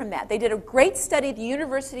away from that. They did a great study at the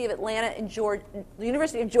University of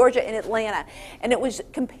Georgia in Atlanta, and it was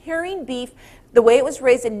comparing beef the way it was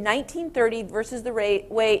raised in 1930 versus the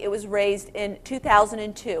way it was raised in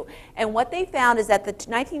 2002. And what they found is that the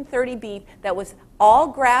 1930 beef that was all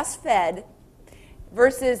grass-fed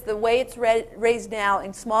versus the way it's raised now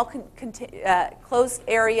in small closed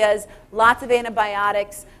areas, lots of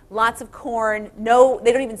antibiotics, lots of corn. No,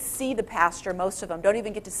 they don't even see the pasture, most of them. Don't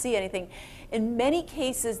even get to see anything. In many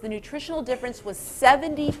cases, the nutritional difference was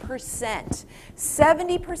 70%.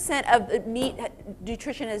 70% of the meat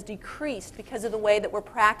nutrition has decreased because of the way that we're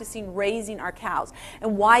practicing raising our cows.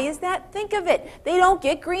 And why is that? Think of it. They don't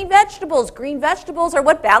get green vegetables. Green vegetables are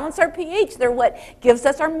what balance our pH. They're what gives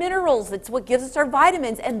us our minerals. It's what gives us our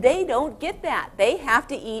vitamins. And they don't get that. They have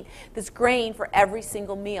to eat this grain for every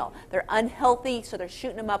single meal. They're unhealthy, so they're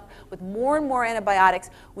shooting them up with more and more antibiotics.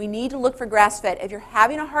 We need to look for grass-fed. If you're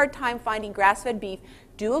having a hard time finding grass-fed beef,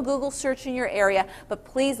 do a Google search in your area. But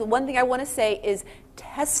please, the one thing I want to say is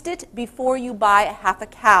test it before you buy a half a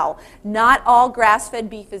cow. Not all grass-fed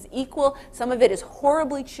beef is equal. Some of it is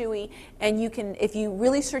horribly chewy, and you can, if you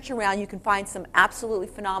really search around, you can find some absolutely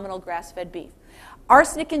phenomenal grass-fed beef.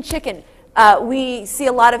 Arsenic in chicken. We see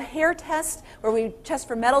a lot of hair tests where we test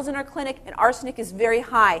for metals in our clinic, and arsenic is very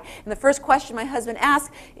high. And the first question my husband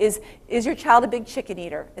asks is your child a big chicken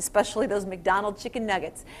eater? Especially those McDonald's chicken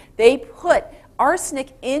nuggets. They put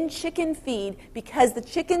arsenic in chicken feed because the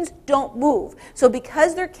chickens don't move. So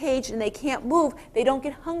because they're caged and they can't move, they don't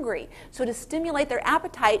get hungry. So to stimulate their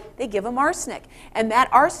appetite, they give them arsenic. And that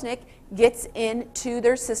arsenic gets into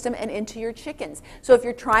their system and into your chickens. So if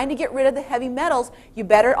you're trying to get rid of the heavy metals, you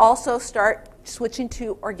better also start switching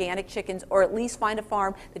to organic chickens, or at least find a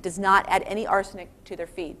farm that does not add any arsenic to their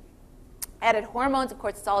feed. Added hormones, of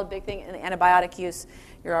course, it's all a big thing in the antibiotic use.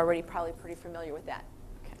 You're already probably pretty familiar with that.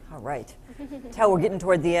 All right. Tell we're getting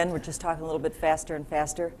toward the end. We're just talking a little bit faster and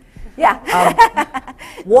faster. Yeah.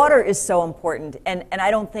 Water is so important, and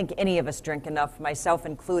I don't think any of us drink enough, myself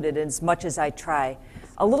included, as much as I try.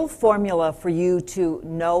 A little formula for you to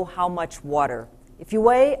know how much water. If you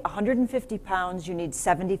weigh 150 pounds, you need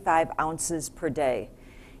 75 ounces per day.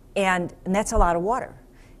 And that's a lot of water.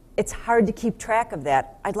 It's hard to keep track of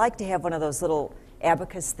that. I'd like to have one of those little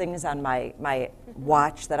abacus things on my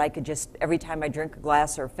watch that I could just, every time I drink a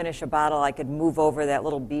glass or finish a bottle, I could move over that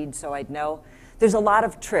little bead so I'd know. There's a lot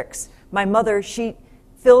of tricks. My mother, she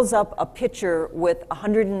fills up a pitcher with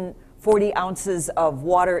 140 ounces of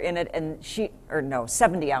water in it, and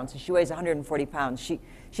 70 ounces. She weighs 140 pounds.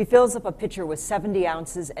 She fills up a pitcher with 70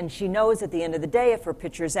 ounces, and she knows at the end of the day, if her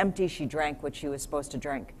pitcher is empty, she drank what she was supposed to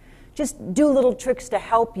drink. Just do little tricks to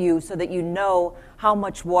help you so that you know how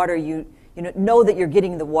much water you know that you're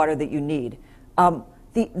getting the water that you need.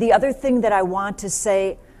 The other thing that I want to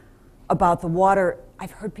say about the water,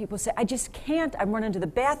 I've heard people say, I just can't, I'm running to the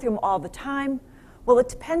bathroom all the time. Well, it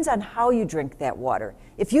depends on how you drink that water.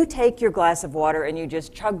 If you take your glass of water and you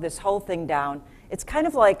just chug this whole thing down, it's kind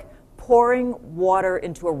of like pouring water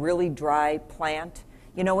into a really dry plant.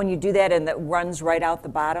 You know, when you do that and it runs right out the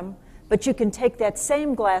bottom. But you can take that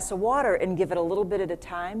same glass of water and give it a little bit at a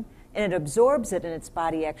time, and it absorbs it, and its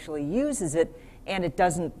body actually uses it, and it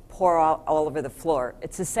doesn't pour out all over the floor.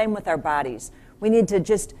 It's the same with our bodies. We need to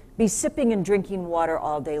just be sipping and drinking water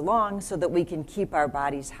all day long so that we can keep our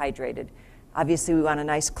bodies hydrated. Obviously, we want a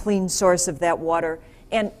nice clean source of that water.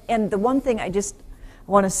 And the one thing I just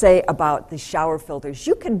want to say about the shower filters,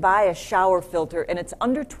 you can buy a shower filter and it's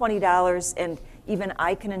under $20 and even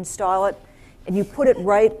I can install it. And you put it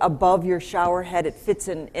right above your shower head. It fits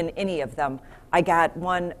in any of them. I got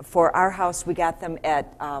one for our house. We got them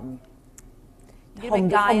at the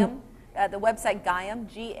website Gaiam,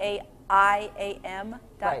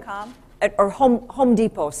 GAIAM.com. Right. Or Home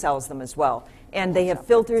Depot sells them as well. And they have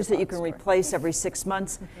filters that you can replace every 6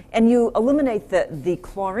 months. And you eliminate the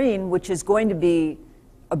chlorine, which is going to be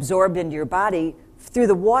absorbed into your body through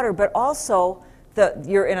the water, but also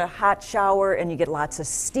you're in a hot shower and you get lots of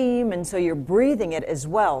steam, and so you're breathing it as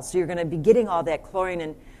well. So you're going to be getting all that chlorine,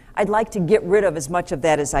 and I'd like to get rid of as much of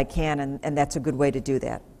that as I can, and that's a good way to do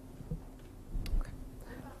that.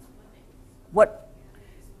 What?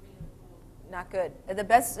 Not good. The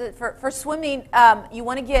best for swimming, you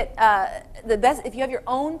want to get the best. If you have your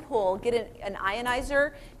own pool, get an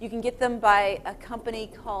ionizer. You can get them by a company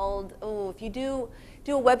called, if you do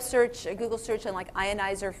a web search, a Google search on like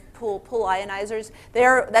ionizer pool ionizers.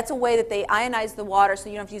 That's a way that they ionize the water so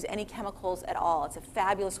you don't have to use any chemicals at all. It's a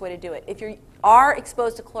fabulous way to do it. If you are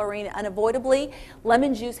exposed to chlorine unavoidably,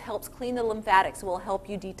 lemon juice helps clean the lymphatics. It will help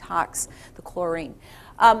you detox the chlorine.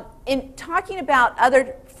 In talking about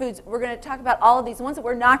other foods, we're going to talk about all of these. The ones that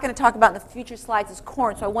we're not going to talk about in the future slides is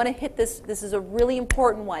corn. So I want to hit this. This is a really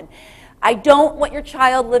important one. I don't want your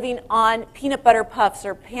child living on peanut butter puffs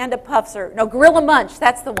or panda puffs or, no, Gorilla Munch.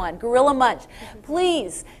 That's the one, Gorilla Munch.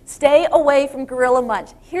 Please stay away from Gorilla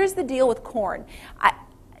Munch. Here's the deal with corn.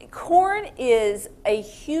 Corn is a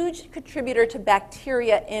huge contributor to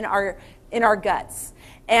bacteria in our guts.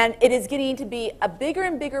 And it is getting to be a bigger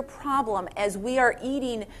and bigger problem as we are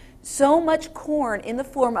eating so much corn in the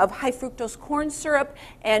form of high fructose corn syrup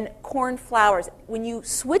and corn flours. When you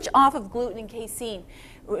switch off of gluten and casein,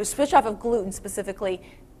 switch off of gluten specifically,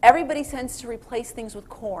 everybody tends to replace things with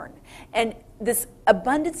corn. And this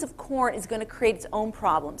abundance of corn is going to create its own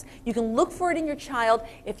problems. You can look for it in your child.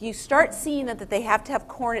 If you start seeing that they have to have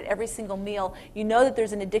corn at every single meal, you know that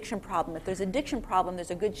there's an addiction problem. If there's an addiction problem,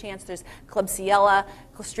 there's a good chance there's Klebsiella,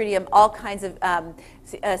 Clostridium, all kinds of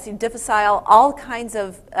C. difficile, all kinds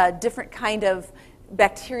of different kind of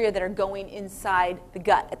bacteria that are going inside the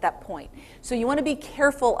gut at that point. So you want to be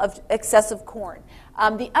careful of excessive corn.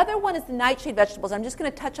 The other one is the nightshade vegetables. I'm just going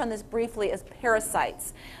to touch on this briefly as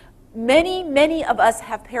parasites. Many of us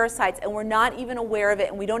have parasites, and we're not even aware of it,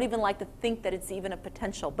 and we don't even like to think that it's even a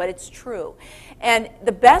potential, but it's true. And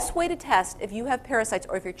the best way to test if you have parasites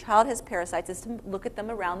or if your child has parasites is to look at them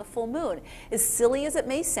around the full moon. As silly as it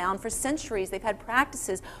may sound, for centuries they've had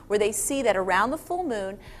practices where they see that around the full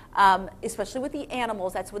moon, especially with the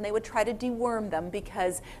animals, that's when they would try to deworm them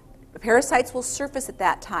because parasites will surface at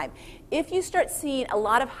that time. If you start seeing a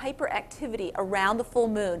lot of hyperactivity around the full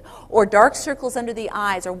moon or dark circles under the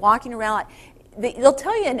eyes or walking around, they'll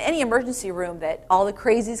tell you in any emergency room that all the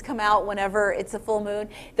crazies come out whenever it's a full moon.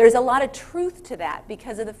 There's a lot of truth to that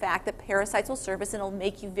because of the fact that parasites will surface and it'll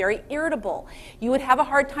make you very irritable. You would have a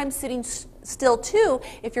hard time sitting still too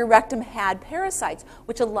if your rectum had parasites,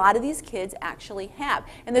 which a lot of these kids actually have.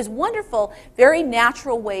 And there's wonderful, very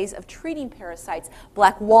natural ways of treating parasites.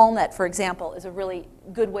 Black walnut, for example, is a really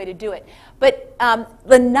good way to do it. But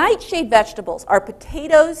the nightshade vegetables are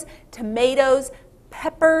potatoes, tomatoes,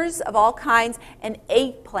 peppers of all kinds, and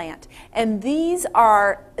eggplant. And these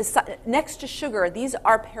are, next to sugar, these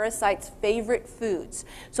are parasites' favorite foods.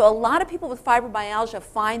 So a lot of people with fibromyalgia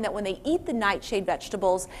find that when they eat the nightshade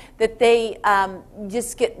vegetables that they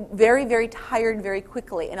just get very, very tired very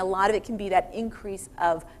quickly. And a lot of it can be that increase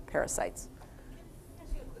of parasites. Can I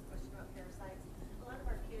ask you a quick question about parasites? A lot of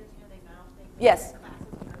our kids, they mouth things. Yes. Classes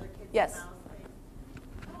with other kids Yes. mouth things.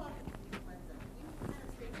 How often do you cleanse them? Do you kind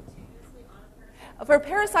of stay continuously on a parasite? For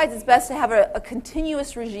parasites, it's best to have a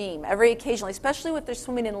continuous regime every occasionally, especially if they're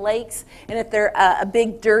swimming in lakes and if they're a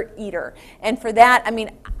big dirt eater. And for that, I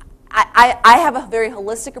mean, I have a very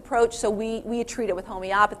holistic approach, so we treat it with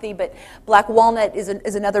homeopathy, but black walnut is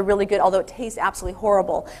another really good, although it tastes absolutely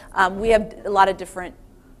horrible. We have a lot of different,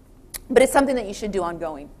 but it's something that you should do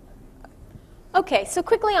ongoing. Okay, so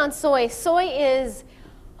quickly on soy. Soy is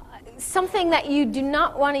something that you do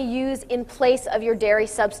not want to use in place of your dairy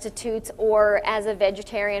substitutes or as a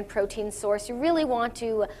vegetarian protein source. You really want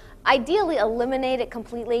to ideally eliminate it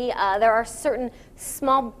completely. There are certain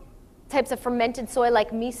small types of fermented soy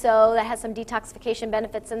like miso that has some detoxification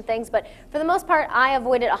benefits and things, but for the most part, I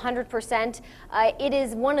avoid it 100%. It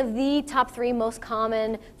is one of the top 3 most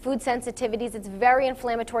common food sensitivities. It's very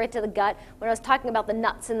inflammatory to the gut. When I was talking about the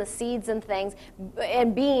nuts and the seeds and things,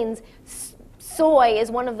 and beans, soy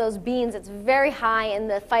is one of those beans that's very high in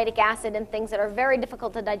the phytic acid and things that are very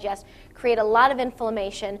difficult to digest, create a lot of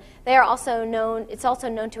inflammation. They are also known, it's also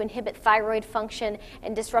known to inhibit thyroid function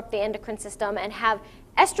and disrupt the endocrine system and have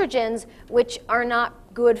estrogens, which are not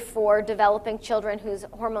good for developing children whose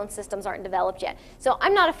hormone systems aren't developed yet. So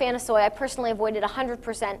I'm not a fan of soy. I personally avoid it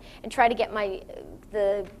 100% and try to get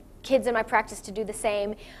the kids in my practice to do the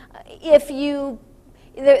same.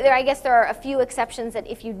 I guess there are a few exceptions that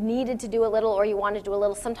if you needed to do a little or you wanted to do a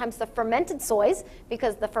little, sometimes the fermented soys,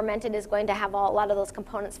 because the fermented is going to have a lot of those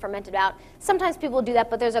components fermented out. Sometimes people do that,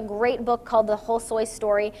 but there's a great book called The Whole Soy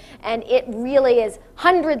Story, and it really is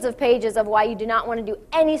hundreds of pages of why you do not want to do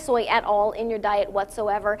any soy at all in your diet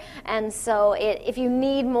whatsoever. And so if you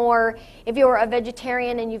need more, if you're a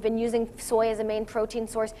vegetarian and you've been using soy as a main protein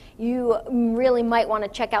source, you really might want to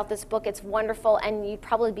check out this book. It's wonderful, and you'd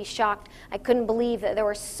probably be shocked. I couldn't believe that there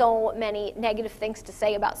were so many negative things to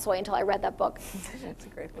say about soy until I read that book. It's a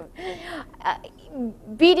great book.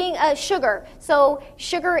 Beating sugar. So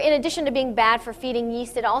sugar, in addition to being bad for feeding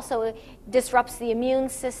yeast, it also disrupts the immune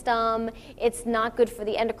system. It's not good for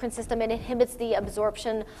the endocrine system. It inhibits the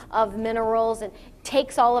absorption of minerals and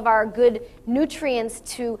takes all of our good nutrients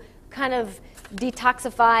to kind of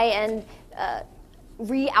detoxify and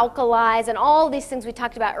realkalize and all these things we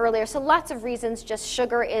talked about earlier. So lots of reasons. Just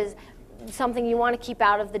sugar is something you want to keep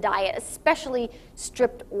out of the diet, especially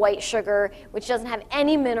stripped white sugar, which doesn't have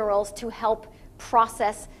any minerals to help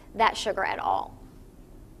process that sugar at all.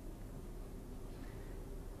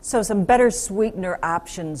 So some better sweetener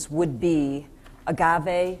options would be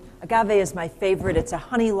agave. Agave is my favorite. It's a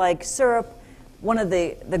honey-like syrup. One of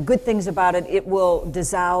the good things about it, it will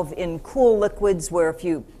dissolve in cool liquids, where if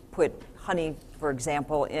you put honey, for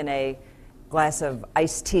example, in a glass of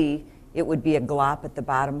iced tea, it would be a glop at the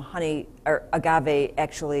bottom. Honey or agave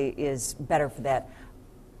actually is better for that.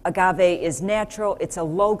 Agave is natural. It's a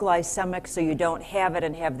low glycemic, so you don't have it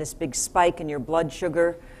and have this big spike in your blood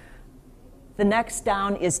sugar. The next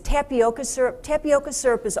down is tapioca syrup. Tapioca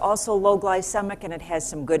syrup is also low glycemic, and it has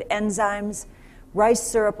some good enzymes. Rice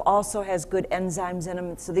syrup also has good enzymes in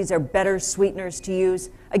them, so these are better sweeteners to use.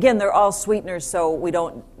 Again, they're all sweeteners, so we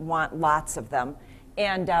don't want lots of them.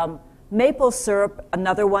 And maple syrup,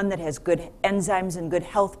 another one that has good enzymes and good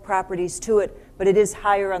health properties to it, but it is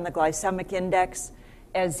higher on the glycemic index,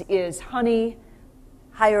 as is honey,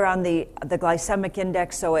 higher on the glycemic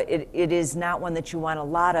index, so it is not one that you want a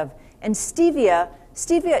lot of. And stevia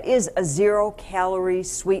is a 0-calorie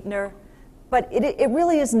sweetener, but it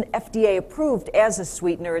really isn't FDA approved as a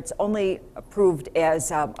sweetener. It's only approved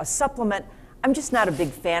as a supplement. I'm just not a big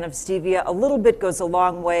fan of stevia. A little bit goes a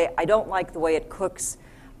long way. I don't like the way it cooks.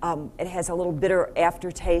 It has a little bitter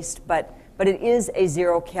aftertaste, but it is a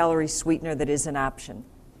 0-calorie sweetener that is an option.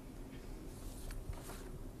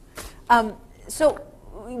 So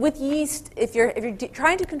with yeast, if you're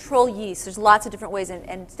trying to control yeast, there's lots of different ways,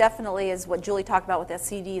 and definitely is what Julie talked about with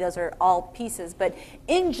SCD, those are all pieces. But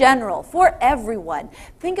in general, for everyone,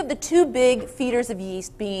 think of the 2 big feeders of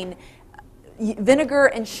yeast being vinegar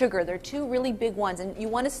and sugar. They're 2 really big ones, and you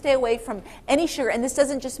want to stay away from any sugar, and this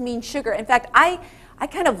doesn't just mean sugar. In fact, I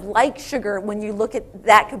kind of like sugar when you look at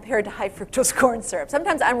that compared to high fructose corn syrup.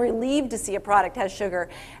 Sometimes I'm relieved to see a product has sugar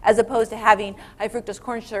as opposed to having high fructose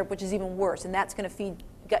corn syrup, which is even worse, and that's going to feed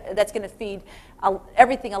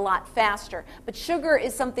everything a lot faster. But sugar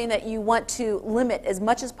is something that you want to limit as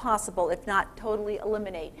much as possible, if not totally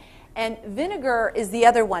eliminate. And vinegar is the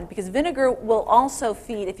other one, because vinegar will also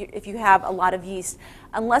feed if you have a lot of yeast,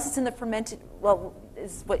 unless it's in the fermented, well,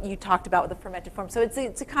 is what you talked about with the fermented form. So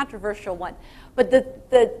it's a controversial one. But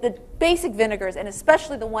the basic vinegars, and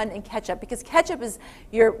especially the one in ketchup, because ketchup is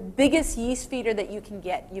your biggest yeast feeder that you can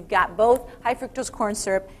get. You've got both high fructose corn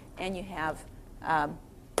syrup and you have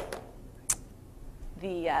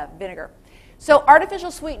the vinegar. So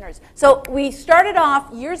artificial sweeteners. So we started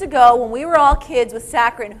off years ago when we were all kids with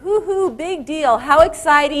saccharin. Hoo-hoo, big deal. How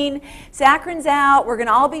exciting. Saccharin's out. We're going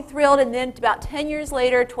to all be thrilled. And then about 10 years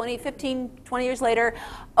later, 20 years later,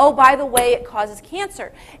 oh, by the way, it causes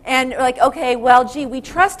cancer. And we're like, okay, well, gee, we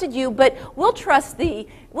trusted you, but we'll trust the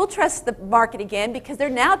market again, because they're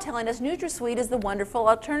now telling us NutraSweet is the wonderful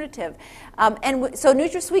alternative. So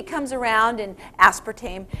NutraSweet comes around in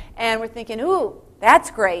aspartame, and we're thinking, ooh,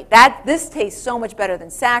 that's great. This tastes so much better than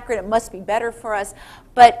saccharin. It must be better for us.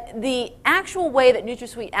 But the actual way that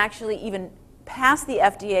NutraSweet actually even passed the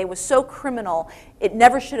FDA was so criminal, it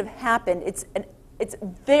never should have happened. It's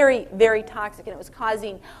very, very toxic, and it was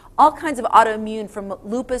causing all kinds of autoimmune, from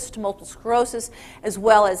lupus to multiple sclerosis, as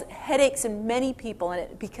well as headaches in many people,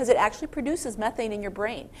 and because it actually produces methane in your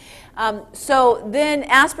brain. So then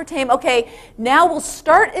aspartame, okay, now we'll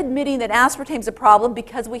start admitting that aspartame's a problem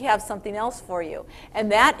because we have something else for you,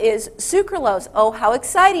 and that is sucralose. Oh, how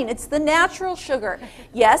exciting. It's the natural sugar.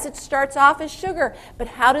 Yes, it starts off as sugar, but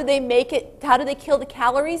how do they make it, how do they kill the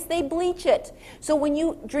calories? They bleach it. So when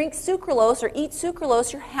you drink sucralose or eat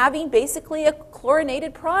sucralose, you're having basically a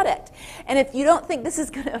chlorinated product. And if you don't think this is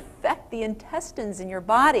going to affect the intestines in your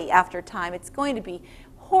body after time, it's going to be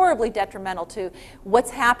horribly detrimental to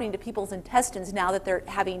what's happening to people's intestines now that they're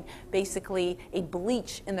having basically a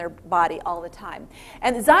bleach in their body all the time.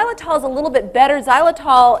 And xylitol is a little bit better.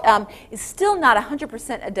 Xylitol is still not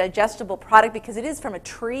 100% a digestible product because it is from a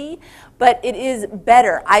tree, but it is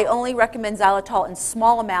better. I only recommend xylitol in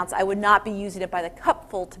small amounts. I would not be using it by the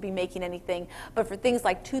cupful to be making anything, but for things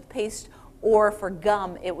like toothpaste or for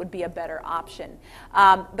gum, it would be a better option.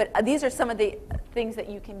 But these are some of the things that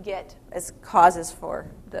you can get as causes for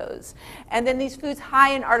those. And then these foods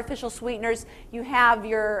high in artificial sweeteners, you have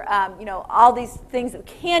your, all these things.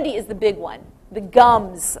 Candy is the big one. The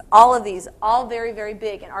gums, all of these, all very, very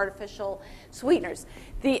big in artificial sweeteners.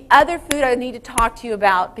 The other food I need to talk to you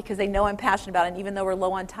about, because they know I'm passionate about it, and even though we're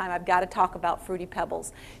low on time, I've got to talk about Fruity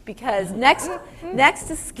Pebbles. Because next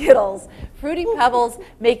to Skittles, Fruity Pebbles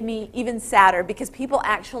make me even sadder because people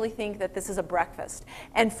actually think that this is a breakfast.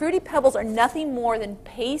 And Fruity Pebbles are nothing more than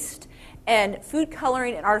paste and food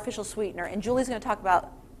coloring and artificial sweetener. And Julie's going to talk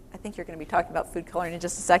about, I think you're going to be talking about food coloring in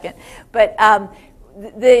just a second. But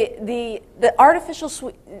the artificial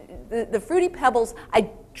the Fruity Pebbles,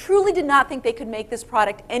 I truly did not think they could make this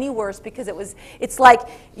product any worse because it's like,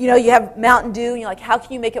 you have Mountain Dew and you're like, how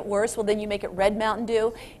can you make it worse? Well, then you make it red Mountain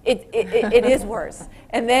Dew. It is worse.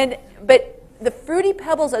 And then, but the Fruity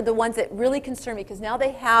Pebbles are the ones that really concern me because now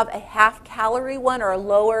they have a half-calorie one or a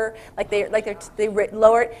lower, they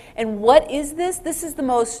lower it. And what is this? This is the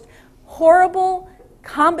most horrible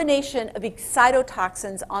combination of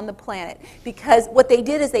excitotoxins on the planet, because what they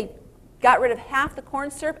did is they got rid of half the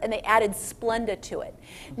corn syrup and they added Splenda to it.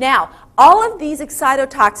 Now, all of these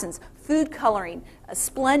excitotoxins, food coloring,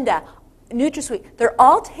 Splenda, NutraSweet, they're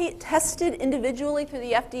all tested individually through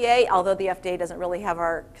the FDA, although the FDA doesn't really have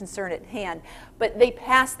our concern at hand. But they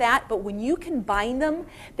pass that, but when you combine them,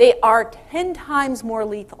 they are 10 times more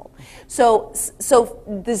lethal. So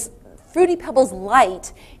this Fruity Pebbles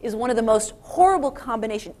Light is one of the most horrible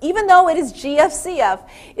combinations. Even though it is GFCF,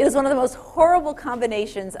 it is one of the most horrible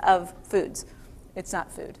combinations of foods. It's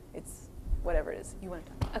not food. It's whatever it is. You want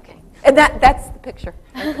to talk? Okay. And that's the picture.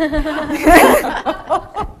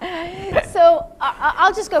 So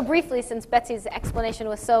I'll just go briefly since Betsy's explanation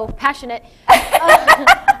was so passionate.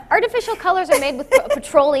 Artificial colors are made with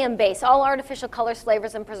petroleum base, all artificial colors,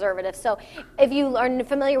 flavors, and preservatives. So if you are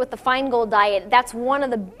familiar with the Feingold diet, that's one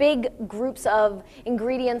of the big groups of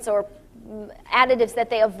ingredients or additives that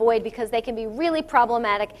they avoid because they can be really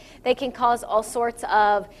problematic. They can cause all sorts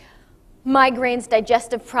of migraines,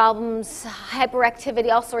 digestive problems,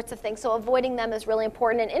 hyperactivity, all sorts of things. So avoiding them is really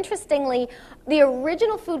important. And interestingly, the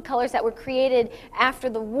original food colors that were created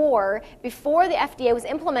after the war, before the FDA was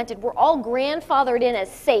implemented, were all grandfathered in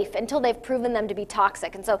as safe until they've proven them to be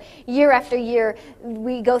toxic. And so year after year,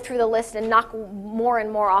 we go through the list and knock more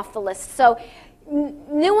and more off the list. So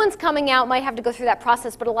new ones coming out might have to go through that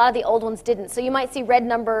process, but a lot of the old ones didn't. So you might see red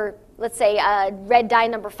number, let's say red dye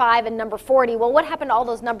number 5 and number 40. Well, what happened to all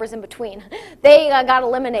those numbers in between? They got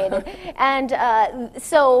eliminated. And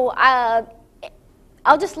so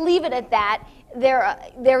I'll just leave it at that.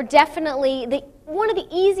 They're definitely, one of the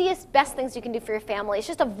easiest, best things you can do for your family is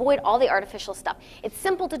just avoid all the artificial stuff. It's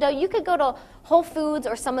simple to do. You could go to Whole Foods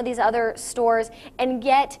or some of these other stores and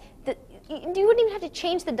get you wouldn't even have to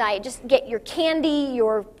change the diet. Just get your candy,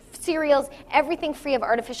 your cereals, everything free of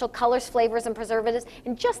artificial colors, flavors, and preservatives.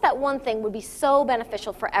 And just that one thing would be so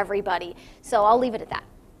beneficial for everybody. So I'll leave it at that.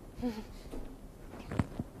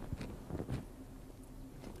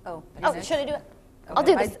 Oh, Should I do it? Okay. I'll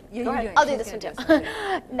do this. I'll do this one too.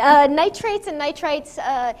 Nitrates and nitrites,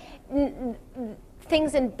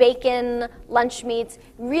 things in bacon, lunch meats,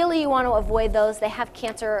 really you want to avoid those. They have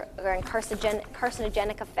cancer or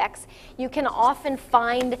carcinogenic effects. You can often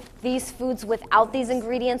find these foods without these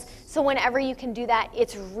ingredients, so whenever you can do that,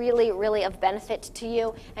 it's really, really of benefit to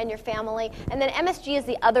you and your family. And then MSG is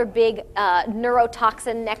the other big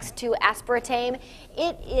neurotoxin next to aspartame.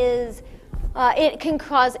 It can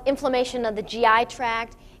cause inflammation of the GI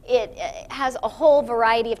tract. it has a whole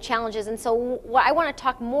variety of challenges. And so I want to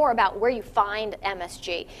talk more about where you find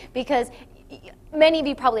MSG, because many of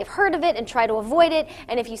you probably have heard of it and try to avoid it.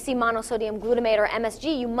 And if you see monosodium glutamate or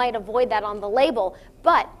MSG, you might avoid that on the label.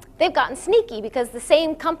 But they've gotten sneaky, because the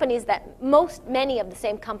same companies many of the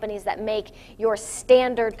same companies that make your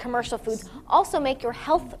standard commercial foods also make your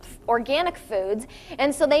health organic foods.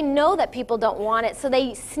 And so they know that people don't want it, so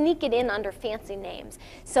they sneak it in under fancy names.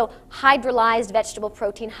 So hydrolyzed vegetable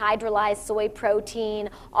protein, hydrolyzed soy protein,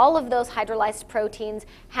 all of those hydrolyzed proteins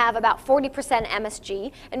have about 40%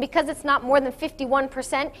 MSG. And because it's not more than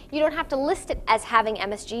 51%, you don't have to list it as having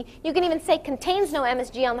MSG. You can even say contains no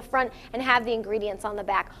MSG on the front and have the ingredients on the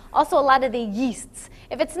back. Also, a lot of the yeasts.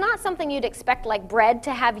 If it's not something you'd expect, like bread,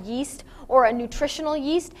 to have yeast or a nutritional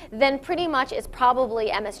yeast, then pretty much it's probably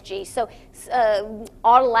MSG. So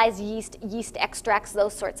autolyzed yeast, yeast extracts,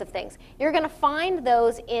 those sorts of things. You're going to find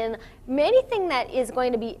those in anything that is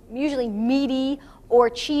going to be usually meaty or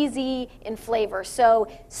cheesy in flavor. So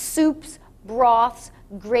soups, broths,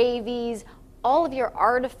 gravies, all of your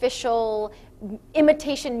artificial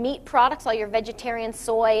imitation meat products, all your vegetarian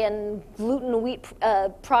soy and gluten wheat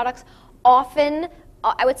products, often,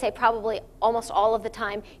 I would say probably almost all of the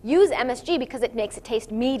time, use MSG because it makes it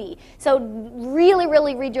taste meaty. So really,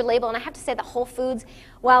 really read your label. And I have to say that Whole Foods,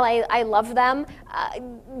 while I love them,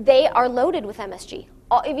 they are loaded with MSG.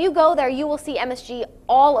 If you go there, you will see MSG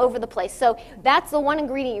all over the place. So that's the one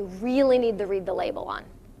ingredient you really need to read the label on.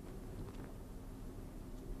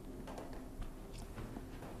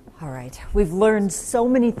 All right, we've learned so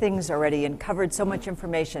many things already and covered so much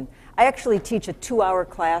information. I actually teach a 2-hour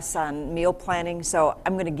class on meal planning, so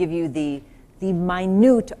I'm going to give you the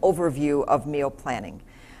minute overview of meal planning.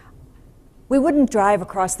 We wouldn't drive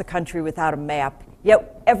across the country without a map,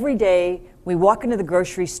 yet every day we walk into the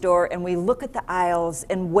grocery store and we look at the aisles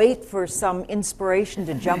and wait for some inspiration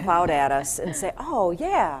to jump out at us and say, oh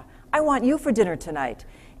yeah, I want you for dinner tonight.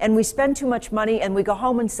 And we spend too much money and we go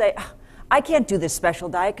home and say, I can't do this special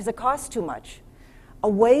diet because it costs too much. A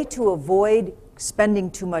way to avoid spending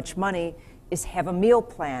too much money is have a meal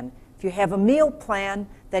plan. If you have a meal plan,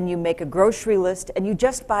 then you make a grocery list and you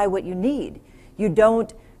just buy what you need. You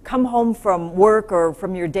don't come home from work or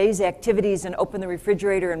from your day's activities and open the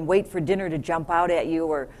refrigerator and wait for dinner to jump out at you,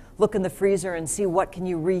 or look in the freezer and see what can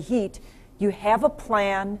you reheat. You have a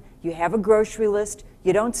plan, you have a grocery list,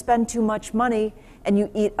 you don't spend too much money, and you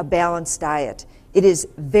eat a balanced diet. It is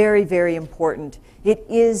very, very important. It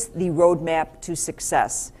is the roadmap to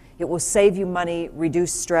success. It will save you money,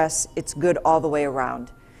 reduce stress. It's good all the way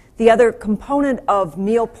around. The other component of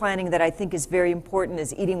meal planning that I think is very important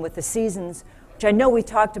is eating with the seasons, which I know we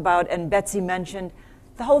talked about and Betsy mentioned.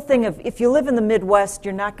 The whole thing of, if you live in the Midwest,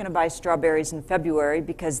 you're not going to buy strawberries in February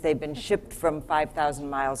because they've been shipped from 5,000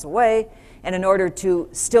 miles away. And in order to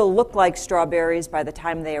still look like strawberries by the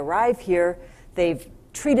time they arrive here, they've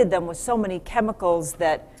treated them with so many chemicals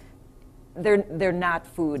that they're not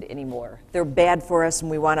food anymore. They're bad for us,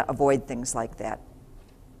 and we want to avoid things like that.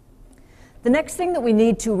 The next thing that we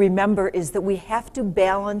need to remember is that we have to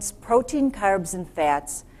balance protein, carbs, and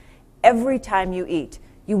fats every time you eat.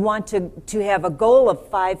 You want to have a goal of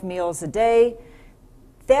 5 meals a day.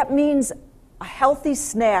 That means a healthy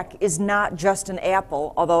snack is not just an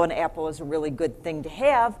apple, although an apple is a really good thing to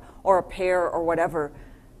have, or a pear or whatever.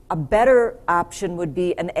 A better option would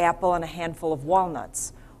be an apple and a handful of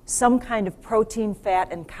walnuts. Some kind of protein,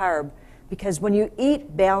 fat, and carb, because when you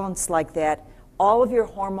eat balanced like that, all of your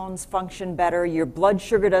hormones function better, your blood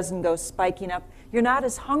sugar doesn't go spiking up, you're not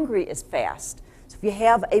as hungry as fast. So if you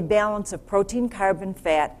have a balance of protein, carb, and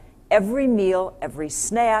fat, every meal, every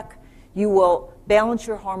snack, you will balance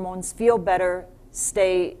your hormones, feel better,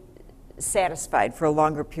 stay satisfied for a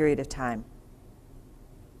longer period of time.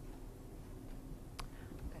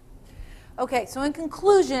 Okay, so in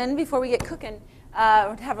conclusion, before we get cooking,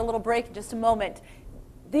 we'll have a little break in just a moment.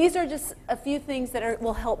 These are just a few things that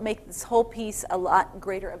will help make this whole piece a lot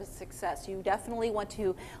greater of a success. You definitely want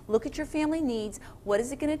to look at your family needs. What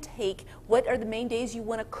is it going to take? What are the main days you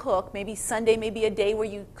want to cook? Maybe Sunday may be a day where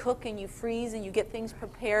you cook and you freeze and you get things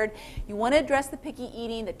prepared. You want to address the picky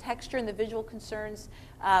eating, the texture, and the visual concerns.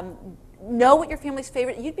 Know what your family's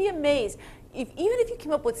favorite. You'd be amazed. Even if you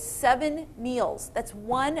came up with 7 meals, that's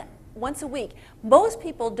once a week. Most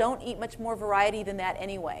people don't eat much more variety than that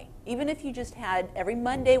anyway. Even if you just had, every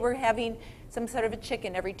Monday we're having some sort of a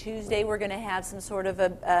chicken, every Tuesday we're going to have some sort of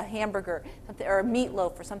a hamburger, something, or a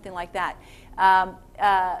meatloaf or something like that.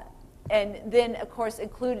 And then, of course,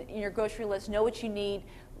 include in your grocery list, know what you need,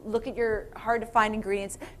 look at your hard-to-find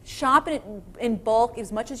ingredients, shop it in bulk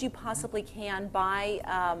as much as you possibly can, buy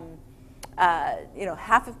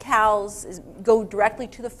half of cows go directly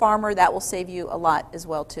to the farmer. That will save you a lot as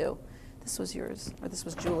well too. This was yours, or this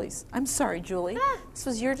was Julie's. I'm sorry, Julie. This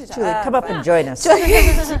was yours. Julie, come up and join us. Do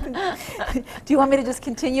you want me to just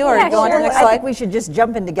continue, or go on to the next I slide? think we should just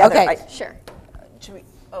jump in together. Okay. Sure. Should we?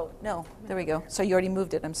 Oh no, there we go. So you already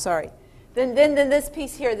moved it. I'm sorry. Then this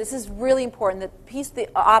piece here. This is really important. The piece, the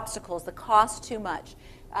obstacles, the cost too much.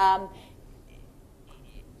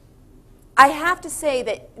 I have to say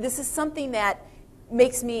that this is something that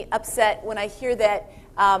makes me upset when I hear that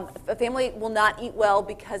a family will not eat well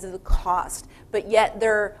because of the cost, but yet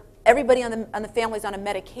everybody on the family is on a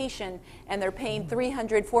medication and they're paying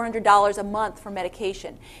 $300, $400 a month for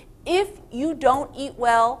medication. If you don't eat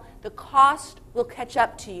well, the cost will catch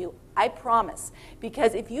up to you. I promise.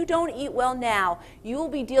 Because if you don't eat well now, you will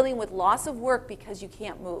be dealing with loss of work because you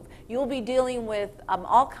can't move. You'll be dealing with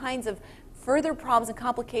all kinds of further problems and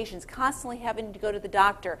complications, constantly having to go to the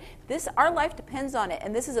doctor. Our life depends on it,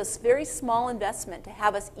 and this is a very small investment to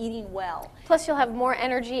have us eating well. Plus, you'll have more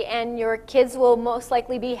energy, and your kids will most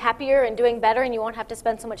likely be happier and doing better, and you won't have to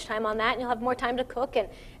spend so much time on that, and you'll have more time to cook, and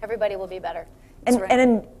everybody will be better.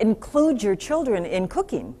 And include your children in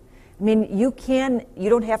cooking. I mean, you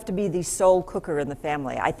don't have to be the sole cooker in the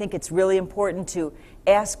family. I think it's really important to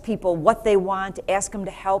ask people what they want, ask them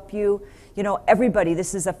to help you. Everybody,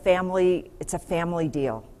 this is it's a family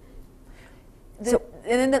deal.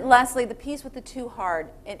 And then lastly, the piece with the too hard,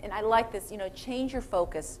 and I like this, change your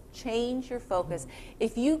focus. Change your focus.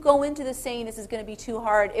 If you go into this saying this is going to be too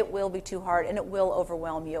hard, it will be too hard, and it will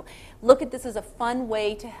overwhelm you. Look at this as a fun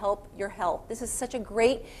way to help your health. This is such a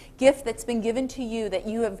great gift that's been given to you, that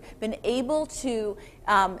you have been able to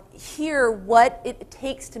hear what it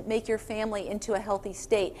takes to make your family into a healthy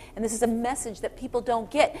state. And this is a message that people don't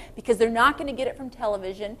get because they're not going to get it from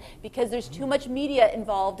television, because there's too much media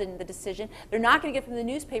involved in the decision. They're not going to get it from the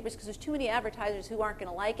newspapers because there's too many advertisers who aren't going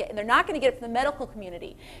to like it. And they're not going to get it from the medical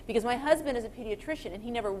community, because my husband is a pediatrician and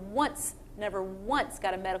he never once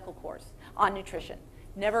got a medical course on nutrition.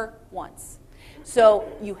 Never once.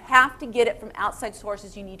 So you have to get it from outside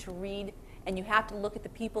sources. You need to read, and you have to look at the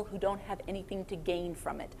people who don't have anything to gain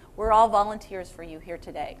from it. We're all volunteers for you here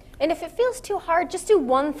today. And if it feels too hard, just do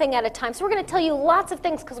one thing at a time. So we're going to tell you lots of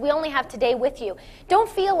things because we only have today with you. Don't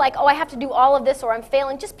feel like, I have to do all of this or I'm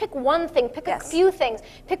failing. Just pick one thing. Pick a few things.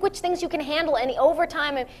 Pick which things you can handle. And over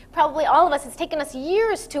time, and probably all of us, it's taken us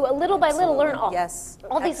years to little by little learn all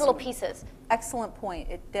these little pieces. Excellent point.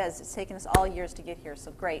 It does. It's taken us all years to get here,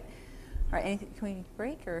 so great. All right, can we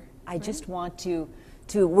break? I just want to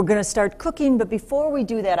we're going to start cooking, but before we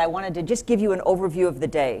do that, I wanted to just give you an overview of the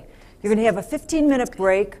day. You're going to have a 15-minute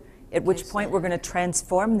break, at which point we're going to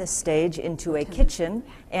transform this stage into a kitchen,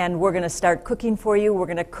 and we're going to start cooking for you. We're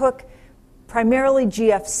going to cook primarily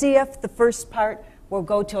GFCF. The first part will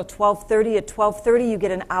go till 12:30. At 12:30, you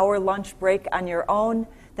get an hour lunch break on your own.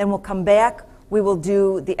 Then we'll come back. We will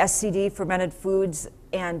do the SCD, fermented foods,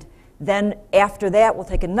 and then after that, we'll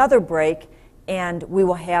take another break, and we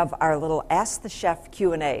will have our little Ask the Chef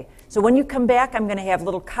Q&A. So when you come back, I'm going to have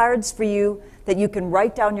little cards for you that you can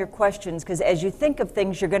write down your questions, because as you think of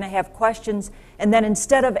things, you're going to have questions, and then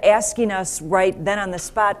instead of asking us right then on the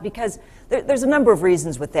spot, because there's a number of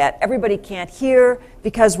reasons with that. Everybody can't hear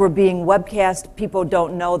because we're being webcast. People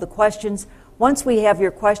don't know the questions. Once we have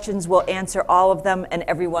your questions, we'll answer all of them, and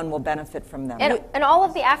everyone will benefit from them. And all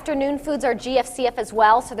of the afternoon foods are GFCF as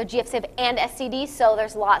well, so they're GFCF and SCD, so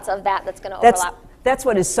there's lots of that's going to overlap. That's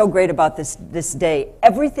what is so great about this day.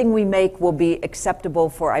 Everything we make will be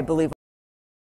acceptable for, I believe,